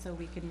find out so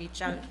we can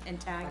reach out and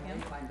tag I him?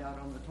 may find out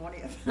on the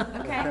 20th.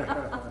 Okay,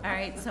 all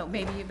right, so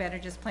maybe you better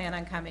just plan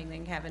on coming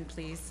then, Kevin,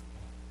 please.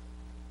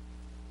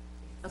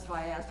 That's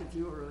why I asked if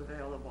you were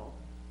available.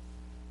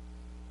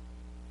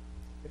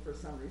 If for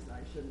some reason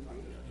I shouldn't be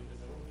here.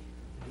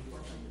 You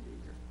want him to be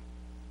here.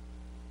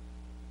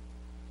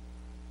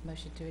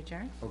 Motion to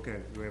adjourn? Okay,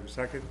 do we have a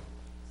second?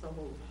 So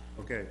move.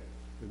 Okay,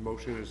 the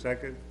motion is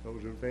second,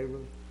 those in favor?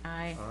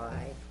 Aye.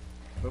 Aye.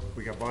 Oh,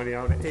 we got Bonnie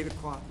out at 8:00,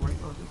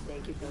 right, Bonnie?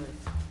 Thank you, guys.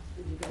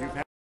 Did you get You've out?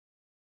 had